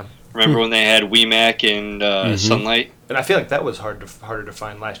here. Yeah, Remember when they had WeMac and Sunlight? and I feel like that was harder to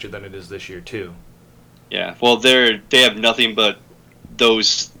find last year than it is this year too. Yeah. Well, they have nothing but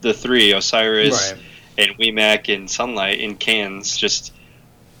the three, Osiris Right. and WeMac and Sunlight in cans, just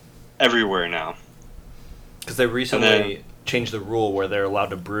everywhere now. Because they recently change the rule where they're allowed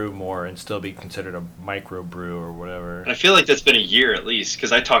to brew more and still be considered a micro brew or whatever. I feel like that's been a year at least,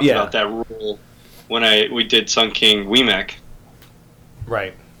 because I talked about that rule when we did Sun King WEMAC.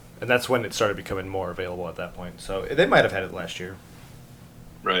 Right. And that's when it started becoming more available at that point. So they might have had it last year.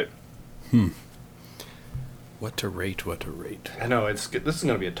 Right. What to rate? I know, this is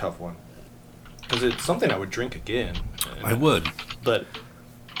going to be a tough one. Because it's something I would drink again. I would. But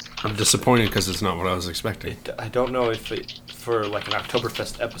I'm disappointed because it's not what I was expecting. I don't know if for like an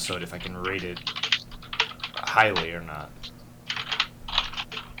Oktoberfest episode, if I can rate it highly or not.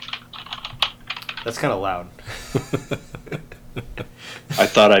 That's kind of loud. I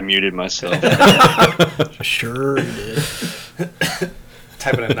thought I muted myself. Sure you did.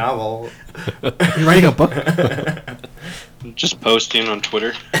 Typing a novel. You writing a book? I'm just posting on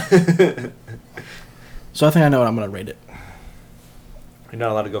Twitter. So I think I know what I'm going to rate it. You're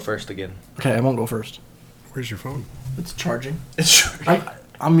not allowed to go first again. Okay, I won't go first. Where's your phone? It's charging. It's true.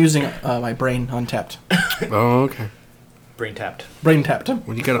 I'm using my brain untapped. Oh, okay. Brain tapped. Brain tapped.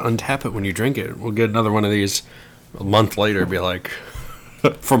 Well, you gotta untap it when you drink it. We'll get another one of these a month later. Be like,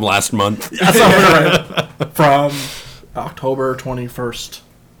 from last month. That's not right. From October 21st,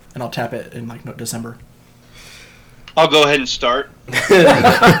 and I'll tap it in like December. I'll go ahead and start.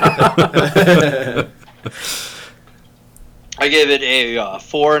 I gave it a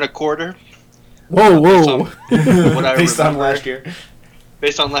 4 1/4. Whoa! Based on last year.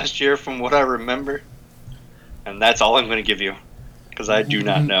 Based on last year, from what I remember, and that's all I'm going to give you, because I do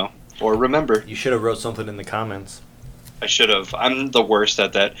not know or remember. You should have wrote something in the comments. I should have. I'm the worst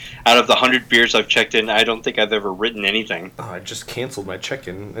at that. Out of the 100 beers I've checked in, I don't think I've ever written anything. Oh, I just canceled my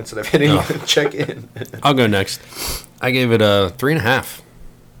check-in instead of hitting check-in. I'll go next. I gave it a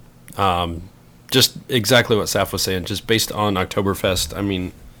 3.5. Just exactly what Saf was saying. Just based on Oktoberfest. I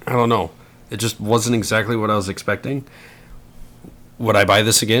mean, I don't know. It just wasn't exactly what I was expecting. Would I buy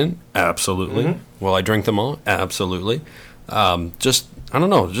this again? Absolutely. Mm-hmm. Will I drink them all? Absolutely. Just, I don't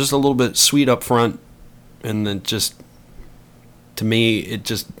know, just a little bit sweet up front. And then just, to me, it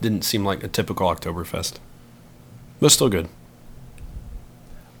just didn't seem like a typical Oktoberfest. But still good.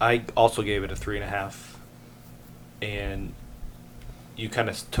 I also gave it a 3.5. And you kind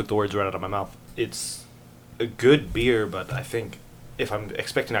of took the words right out of my mouth. It's a good beer, but I think if I'm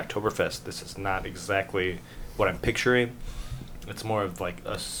expecting Oktoberfest, this is not exactly what I'm picturing. It's more of like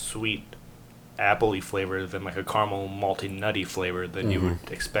a sweet apple-y flavor than like a caramel malty nutty flavor than you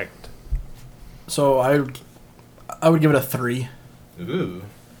would expect. So I would give it a 3. Ooh.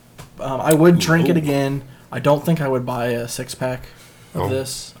 I would drink it again. I don't think I would buy a 6-pack of Oh.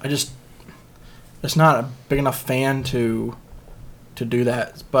 this. It's not a big enough fan to do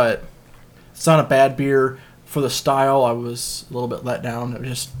that. But it's not a bad beer. For the style, I was a little bit let down. It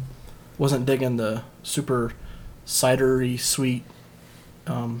just wasn't digging the super cidery sweet.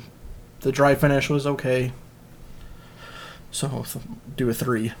 The dry finish was okay. So do a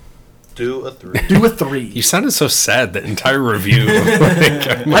 3. Do a 3. Do a 3. You sounded so sad that entire review.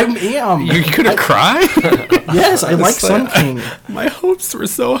 I am. You could have cried? Yes, I like Sun King. My hopes were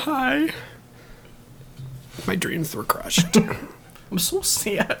so high. My dreams were crushed. I'm so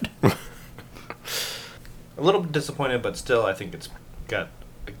sad. A little bit disappointed, but still, I think it's got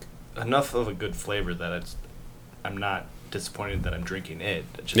enough of a good flavor that I'm not disappointed that I'm drinking it.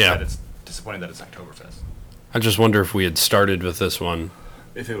 It's just that it's disappointing that it's Oktoberfest. I just wonder if we had started with this one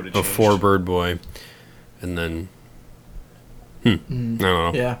If it would have before Bird Boy, and then I don't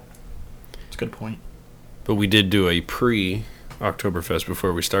know. Yeah, it's a good point. But we did do a pre-Oktoberfest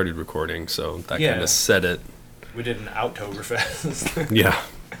before we started recording, so that Yeah. kind of set it. We did an Oktoberfest. Yeah.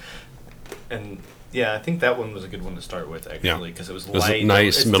 And yeah, I think that one was a good one to start with, actually, because it was was light.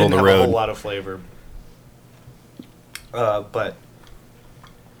 nice, it middle of didn't the have a road. whole lot of flavor. But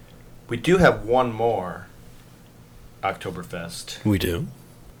we do have one more Oktoberfest, We do.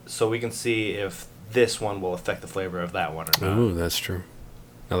 so we can see if this one will affect the flavor of that one or not. Oh, that's true.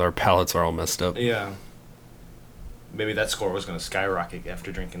 Now that our palates are all messed up. Yeah. Maybe that score was going to skyrocket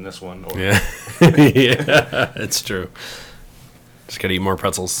after drinking this one. Or Yeah. Yeah, it's true. Just gotta eat more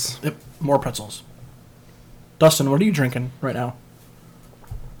pretzels. Yep, more pretzels. Dustin, what are you drinking right now?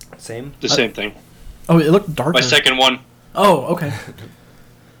 Same? The same thing. Oh, it looked darker. My second one. Oh, okay.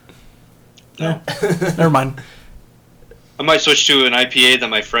 Yeah, never mind. I might switch to an IPA that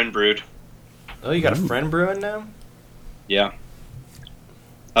my friend brewed. Oh, you got a friend brewing now? Yeah.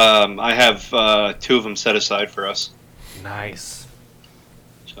 I have 2 of them set aside for us. Nice.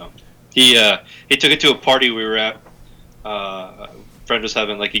 So he took it to a party we were at. Friend was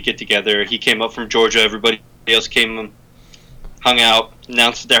having like a get together. He came up from Georgia. Everybody else came, hung out,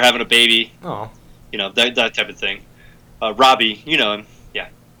 announced that they're having a baby. Oh. You know, that type of thing. Robbie, you know him. Yeah.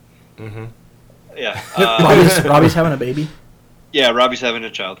 Mm-hmm. Yeah. Robbie's having a baby. Yeah, Robbie's having a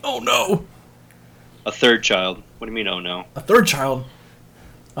child. Oh no, A third child. What do you mean, oh no? a third child.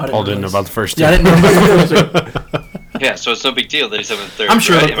 I Paul didn't know realize. about the first two. Yeah, I didn't know about the first two. Yeah, so it's no big deal that he's having a third. I'm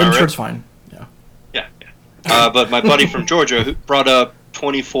sure. Right? Am I I'm sure right? it's fine. Yeah. Yeah. But my buddy from Georgia who brought up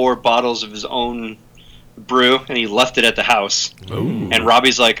 24 bottles of his own brew, and he left it at the house. Ooh. And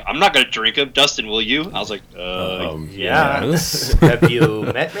Robbie's like, I'm not going to drink them. Dustin, will you? I was like, Yeah. Yes. Have you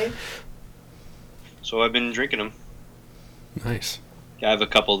met me? So I've been drinking them. Nice. Yeah, I have a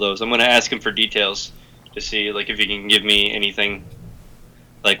couple of those. I'm going to ask him for details to see, like, if he can give me anything,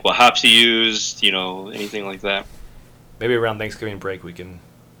 like what hops he used, you know, anything like that. Maybe around Thanksgiving break we can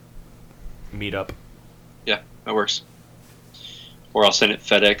meet up. Yeah, that works. Or I'll send it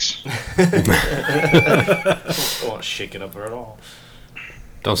FedEx. I won't shake it up at all.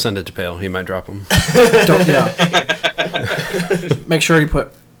 Don't send it to Pale. He might drop them. Make sure you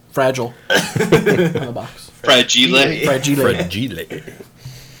put fragile on the box. Fragile. Fragile.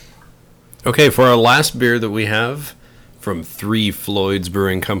 Okay, for our last beer that we have from Three Floyds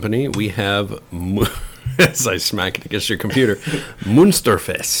Brewing Company, we have, as I smack it against your computer,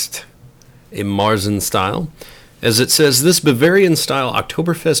 Munsterfest, a Marzen style. As it says, this Bavarian-style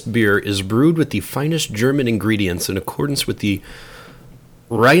Oktoberfest beer is brewed with the finest German ingredients in accordance with the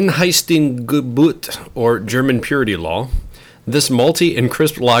Reinheitsgebot, or German purity law. This malty and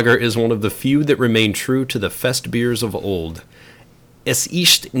crisp lager is one of the few that remain true to the fest beers of old. Es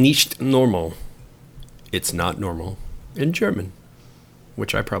ist nicht normal. It's not normal in German,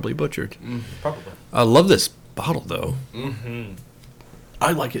 which I probably butchered. Probably. I love this bottle, though. Mm-hmm.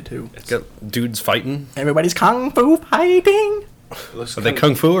 I like it too. It's got dudes fighting. Everybody's kung fu fighting. Are they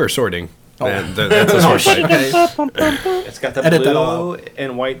kung fu or swording? Oh. That's a sword fight. It's got the Edit that all blue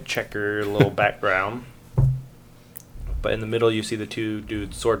and white checker little background. But in the middle you see the two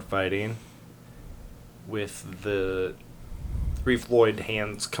dudes sword fighting with the Three Floyd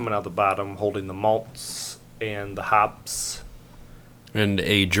hands coming out the bottom holding the malts and the hops. And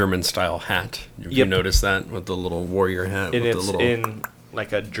a German-style hat. If you Yep. notice that with the little warrior hat. And with it's the little... in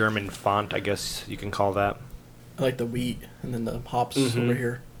like a German font, I guess you can call that. I like the wheat and then the hops Mhm. over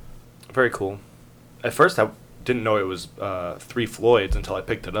here. Very cool. At first I didn't know it was Three Floyds until I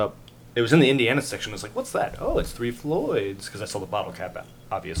picked it up. It was in the Indiana section. I was like, what's that? Oh, it's Three Floyds. Because I saw the bottle cap,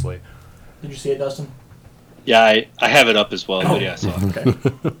 obviously. Did you see it, Dustin? Yeah, I have it up as well, but yeah, so Okay.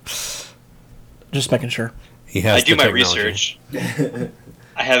 Just making sure. He has I do the my technology. research.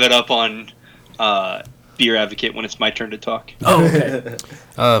 I have it up on Beer Advocate when it's my turn to talk. Oh, okay.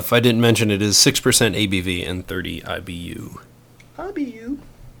 If I didn't mention, it is 6% ABV and 30 IBU. I'll be you.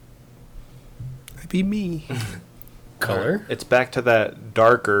 IB me. Color? It's back to that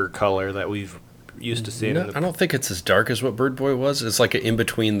darker color that we've used to seeing. No, in the I don't think it's as dark as what Bird Boy was. It's like an in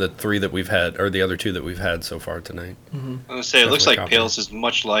between the three that we've had, or the other two that we've had so far tonight. I'm gonna say it looks Definitely like Pale's is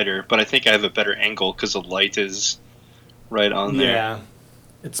much lighter, but I think I have a better angle because the light is right on there. Yeah.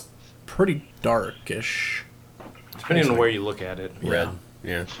 It's pretty darkish. Depending on where you look at it. Red.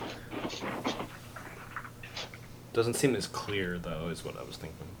 Yeah. Doesn't seem as clear, though, is what I was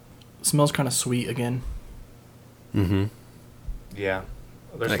thinking. Smells kind of sweet again. Mm-hmm. Yeah.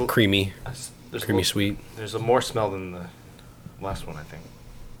 There's Like l- creamy, there's creamy l- sweet. There's a more smell than the last one, I think.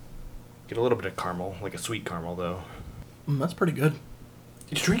 Get a little bit of caramel, like a sweet caramel, though. That's pretty good.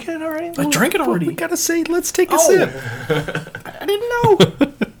 Did you drink it already? I drank it already. We gotta say, let's take a Oh. sip. I didn't know.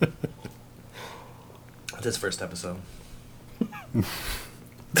 It's his first episode.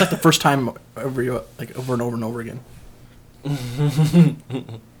 It's like the first time over and over and over again.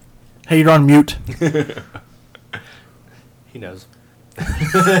 Hey, you're on mute. He knows.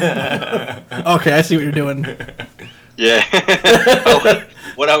 Okay, I see what you're doing. Yeah. Oh,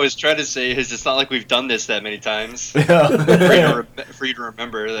 what I was trying to say is it's not like we've done this that many times for you to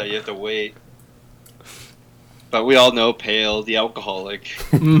remember that you have to wait. But we all know Pale, the alcoholic.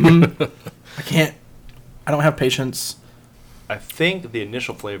 I don't have patience. I think the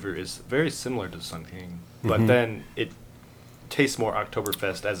initial flavor is very similar to Sun King, but then it tastes more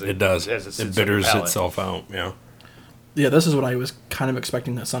Oktoberfest as It does. As It sits on bitters your palate. itself out. Yeah. Yeah, this is what I was kind of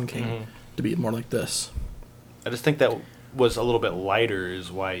expecting that Sun King to be more like this. I just think that was a little bit lighter,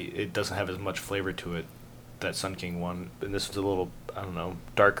 is why it doesn't have as much flavor to it. That Sun King one, and this was a little, I don't know,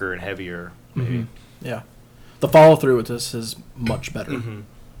 darker and heavier. Maybe. Yeah. The follow through with this is much better. Mm-hmm.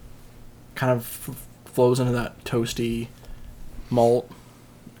 Kind of flows into that toasty malt,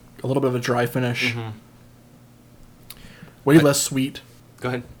 a little bit of a dry finish. Way less sweet. Go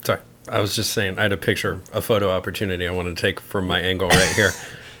ahead. Sorry. I was just saying, I had a photo opportunity I wanted to take from my angle right here.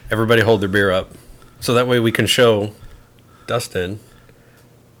 Everybody hold their beer up. So that way we can show Dustin.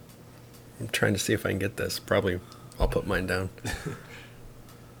 I'm trying to see if I can get this. Probably I'll put mine down.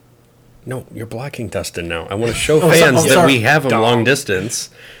 No, you're blocking Dustin now. I want to show fans that sorry. we have him long distance.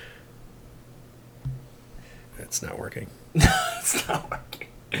 It's not working. It's not working.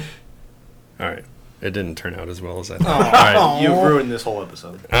 All right. It didn't turn out as well as I thought. All All right. You ruined this whole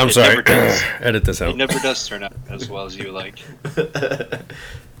episode. I'm It sorry. never does. Edit this It out. never does turn out as well as you like.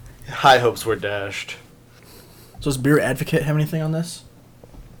 High hopes were dashed. So does Beer Advocate have anything on this?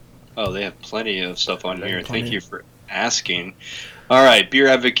 Oh, they have plenty of stuff on here. Plenty. Thank you for asking. All right, Beer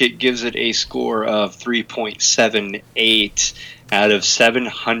Advocate gives it a score of 3.78 out of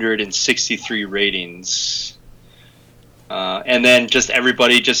 763 ratings. And then just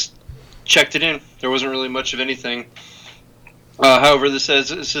everybody just checked it in. There wasn't really much of anything. However, this says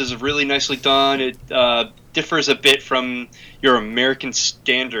this is really nicely done. It differs a bit from your American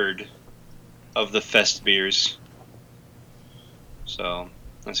standard of the Fest beers. So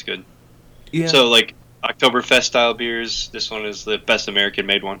that's good. Yeah. So like Oktoberfest style beers, this one is the best American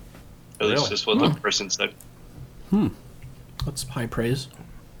made one. At least Really? this is what the person said. That's high praise.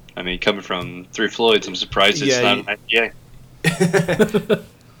 I mean, coming from Three Floyds, I'm surprised it's Yeah, not an IPA.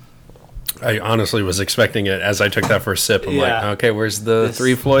 I honestly was expecting it as I took that first sip. I'm like, Yeah. okay, where's the This-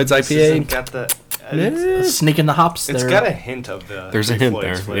 Three Floyds This IPA? hasn't got the. Sneaking the hops It's there. got a hint of the. There's a Three hint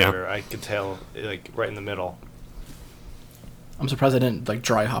Floyds there, yeah. flavor. I could tell, like right in the middle. I'm surprised I didn't like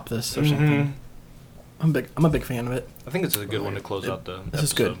dry hop this or something. I'm a big fan of it. I think this is a good one to close out the. This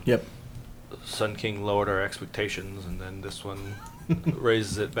is good. episode. Yep. Sun King lowered our expectations, and then this one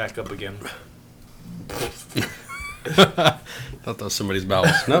raises it back up again. Thought that was somebody's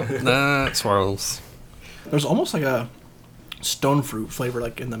bowels. Nope, that swirls. There's almost like a stone fruit flavor,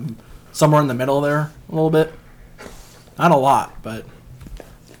 like in the somewhere in the middle there, a little bit. Not a lot, but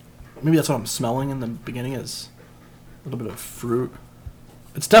maybe that's what I'm smelling in the beginning is a little bit of fruit.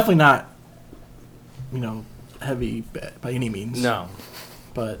 It's definitely not, heavy by any means. No,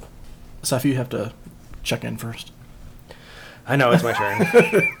 But Seth, you have to check in first. I know it's my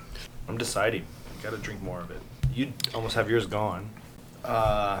turn. I'm deciding. Got to drink more of it. You almost have yours gone.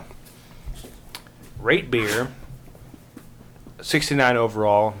 Rate beer. 69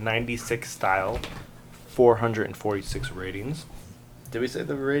 overall, 96 style, 446 ratings. Did we say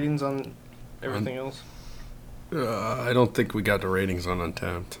the ratings on everything else? I don't think we got the ratings on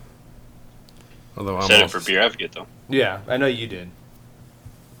Untapped. Although I'm Said it also- for Beer Advocate though. Yeah, I know you did.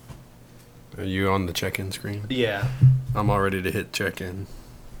 Are you on the check-in screen? Yeah. I'm all ready to hit check-in.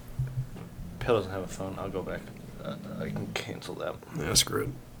 Pill doesn't have a phone. I'll go back. I can cancel that. Yeah, screw it.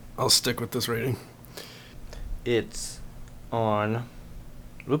 I'll stick with this rating. It's on.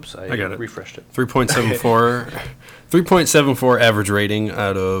 Oops, I got it. refreshed it. 3.74 3.74 average rating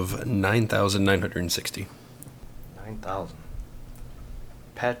out of 9,960. 9,000.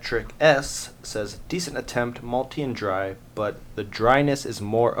 Patrick S. says, decent attempt, malty and dry, but the dryness is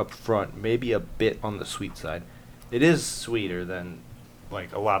more up front, maybe a bit on the sweet side. It is sweeter than,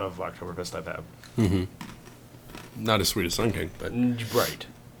 like, a lot of Oktoberfest I've had. Mm-hmm. Not as sweet as Sun King, but Right.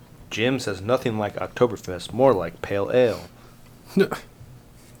 Jim says, nothing like Oktoberfest, more like pale ale. He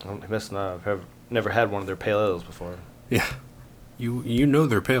must not have never had one of their pale ales before. yeah, you know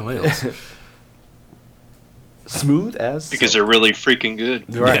they're pale ales. Smooth as Because silk. they're really freaking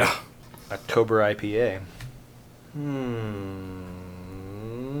good. Right. Yeah. October IPA.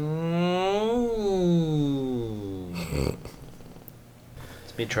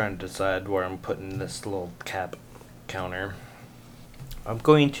 It's me trying to decide where I'm putting this little cap counter. I'm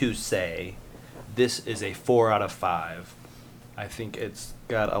going to say this is a 4 out of 5. I think it's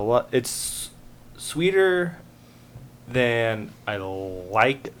got a lot. It's sweeter than I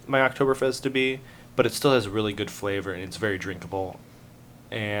like my Oktoberfest to be, but it still has really good flavor and it's very drinkable.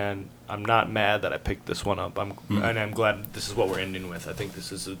 And I'm not mad that I picked this one up. And I'm glad this is what we're ending with. I think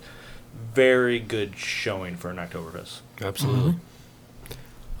this is a very good showing for an Oktoberfest. Absolutely.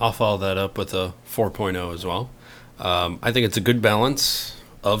 I'll follow that up with a 4.0 as well. I think it's a good balance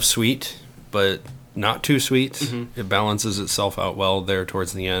of sweet, but not too sweet. Mm-hmm. It balances itself out well there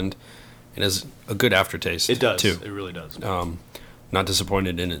towards the end. It has a good aftertaste. It does. too. It really does. Not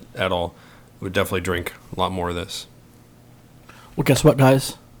disappointed in it at all. Would definitely drink a lot more of this. Well, guess what,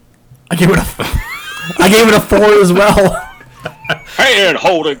 guys? I gave it a 4 as well. Hand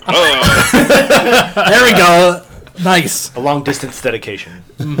holding. There we go. Nice. A long distance dedication.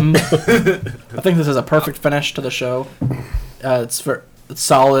 I think this is a perfect finish to the show. It's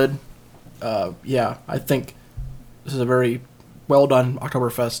solid. Yeah, I think this is a very well done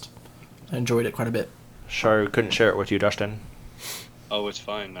Oktoberfest. I enjoyed it quite a bit. Sorry we couldn't share it with you, Dustin. Oh, it's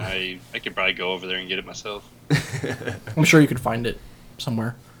fine. I could probably go over there and get it myself. I'm sure you could find it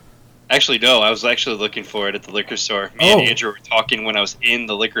somewhere. Actually, no. I was actually looking for it at the liquor store. Me and Oh. Andrew were talking when I was in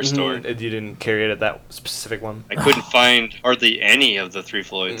the liquor store. And you didn't carry it at that specific one? I couldn't find hardly any of the Three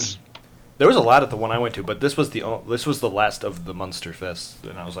Floyds. There was a lot at the one I went to, but this was the last of the Munster Fest,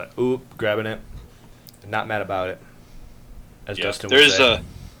 and I was like, oop, grabbing it. Not mad about it. As Yeah, Dustin would there's say.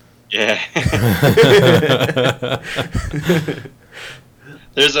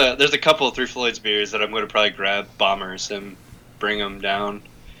 there's a couple of Three Floyds beers that I'm going to probably grab Bombers and bring them down.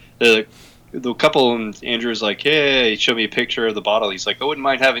 The couple, and Andrew's like, hey, he showed me a picture of the bottle. He's like, I wouldn't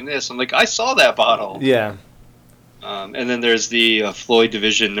mind having this. I'm like, I saw that bottle. Yeah. And then there's the Floyd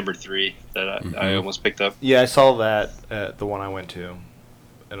Division number 3 that I almost picked up. Yeah, I saw that at the one I went to,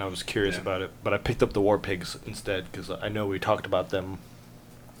 and I was curious Yeah. about it. But I picked up the War Pigs instead because I know we talked about them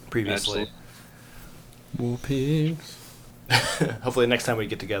previously. War pigs. Hopefully, next time we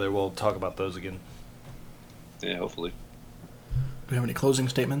get together, we'll talk about those again. Yeah, hopefully. Do we have any closing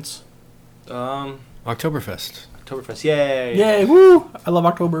statements? Oktoberfest. Oktoberfest, yay! Yay! Woo! I love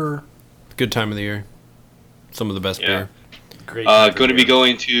October. Good time of the year. Some of the best Yeah. beer. Great. Going to be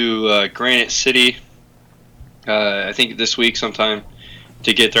going to Granite City, I think this week sometime,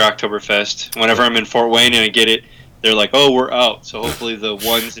 to get their Oktoberfest. Whenever I'm in Fort Wayne and I get it, they're like, oh, we're out. So hopefully the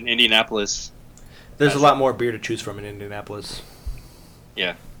ones in Indianapolis. There's a lot more beer to choose from in Indianapolis.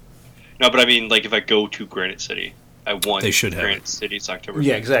 Yeah. No, but I mean, like, if I go to Granite City, I want They should have Granite it. City's Oktoberfest.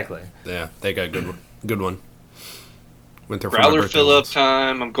 Yeah, exactly. Yeah, they got a good one. Went there for my Growler birthday fill-up once.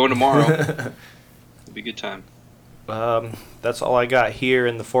 time. I'm going tomorrow. It'll be a good time. That's all I got here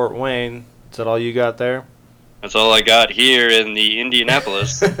in the Fort Wayne. Is that all you got there? That's all I got here in the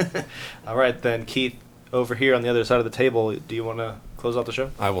Indianapolis. All right, then, Keith, over here on the other side of the table, do you want to close out the show?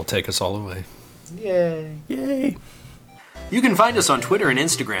 I will take us all away. Yay. Yay. You can find us on Twitter and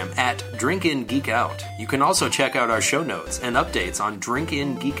Instagram at DrinkInGeekOut. You can also check out our show notes and updates on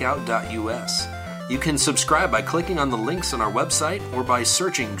drinkingeekout.us. You can subscribe by clicking on the links on our website or by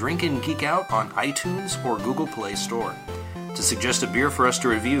searching Drinkin' Geek Out on iTunes or Google Play Store. To suggest a beer for us to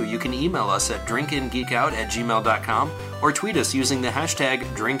review, you can email us at drinkingeekout@gmail.com or tweet us using the hashtag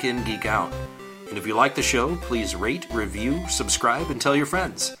DrinkinGeekOut. And if you like the show, please rate, review, subscribe, and tell your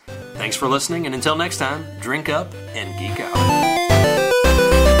friends. Thanks for listening, and until next time, drink up and geek out.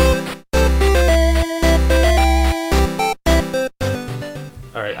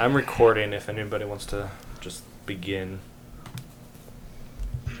 All right, I'm recording if anybody wants to just begin.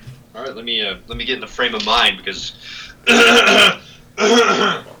 All right, let me get in the frame of mind because. Hello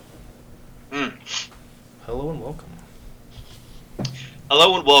and welcome.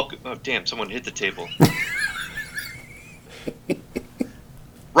 Hello and welcome. Oh damn! Someone hit the table.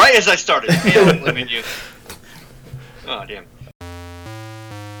 Right as I started. Damn, let me you. Oh damn.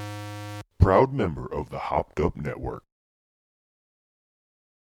 Proud member of the Hopped Up Network.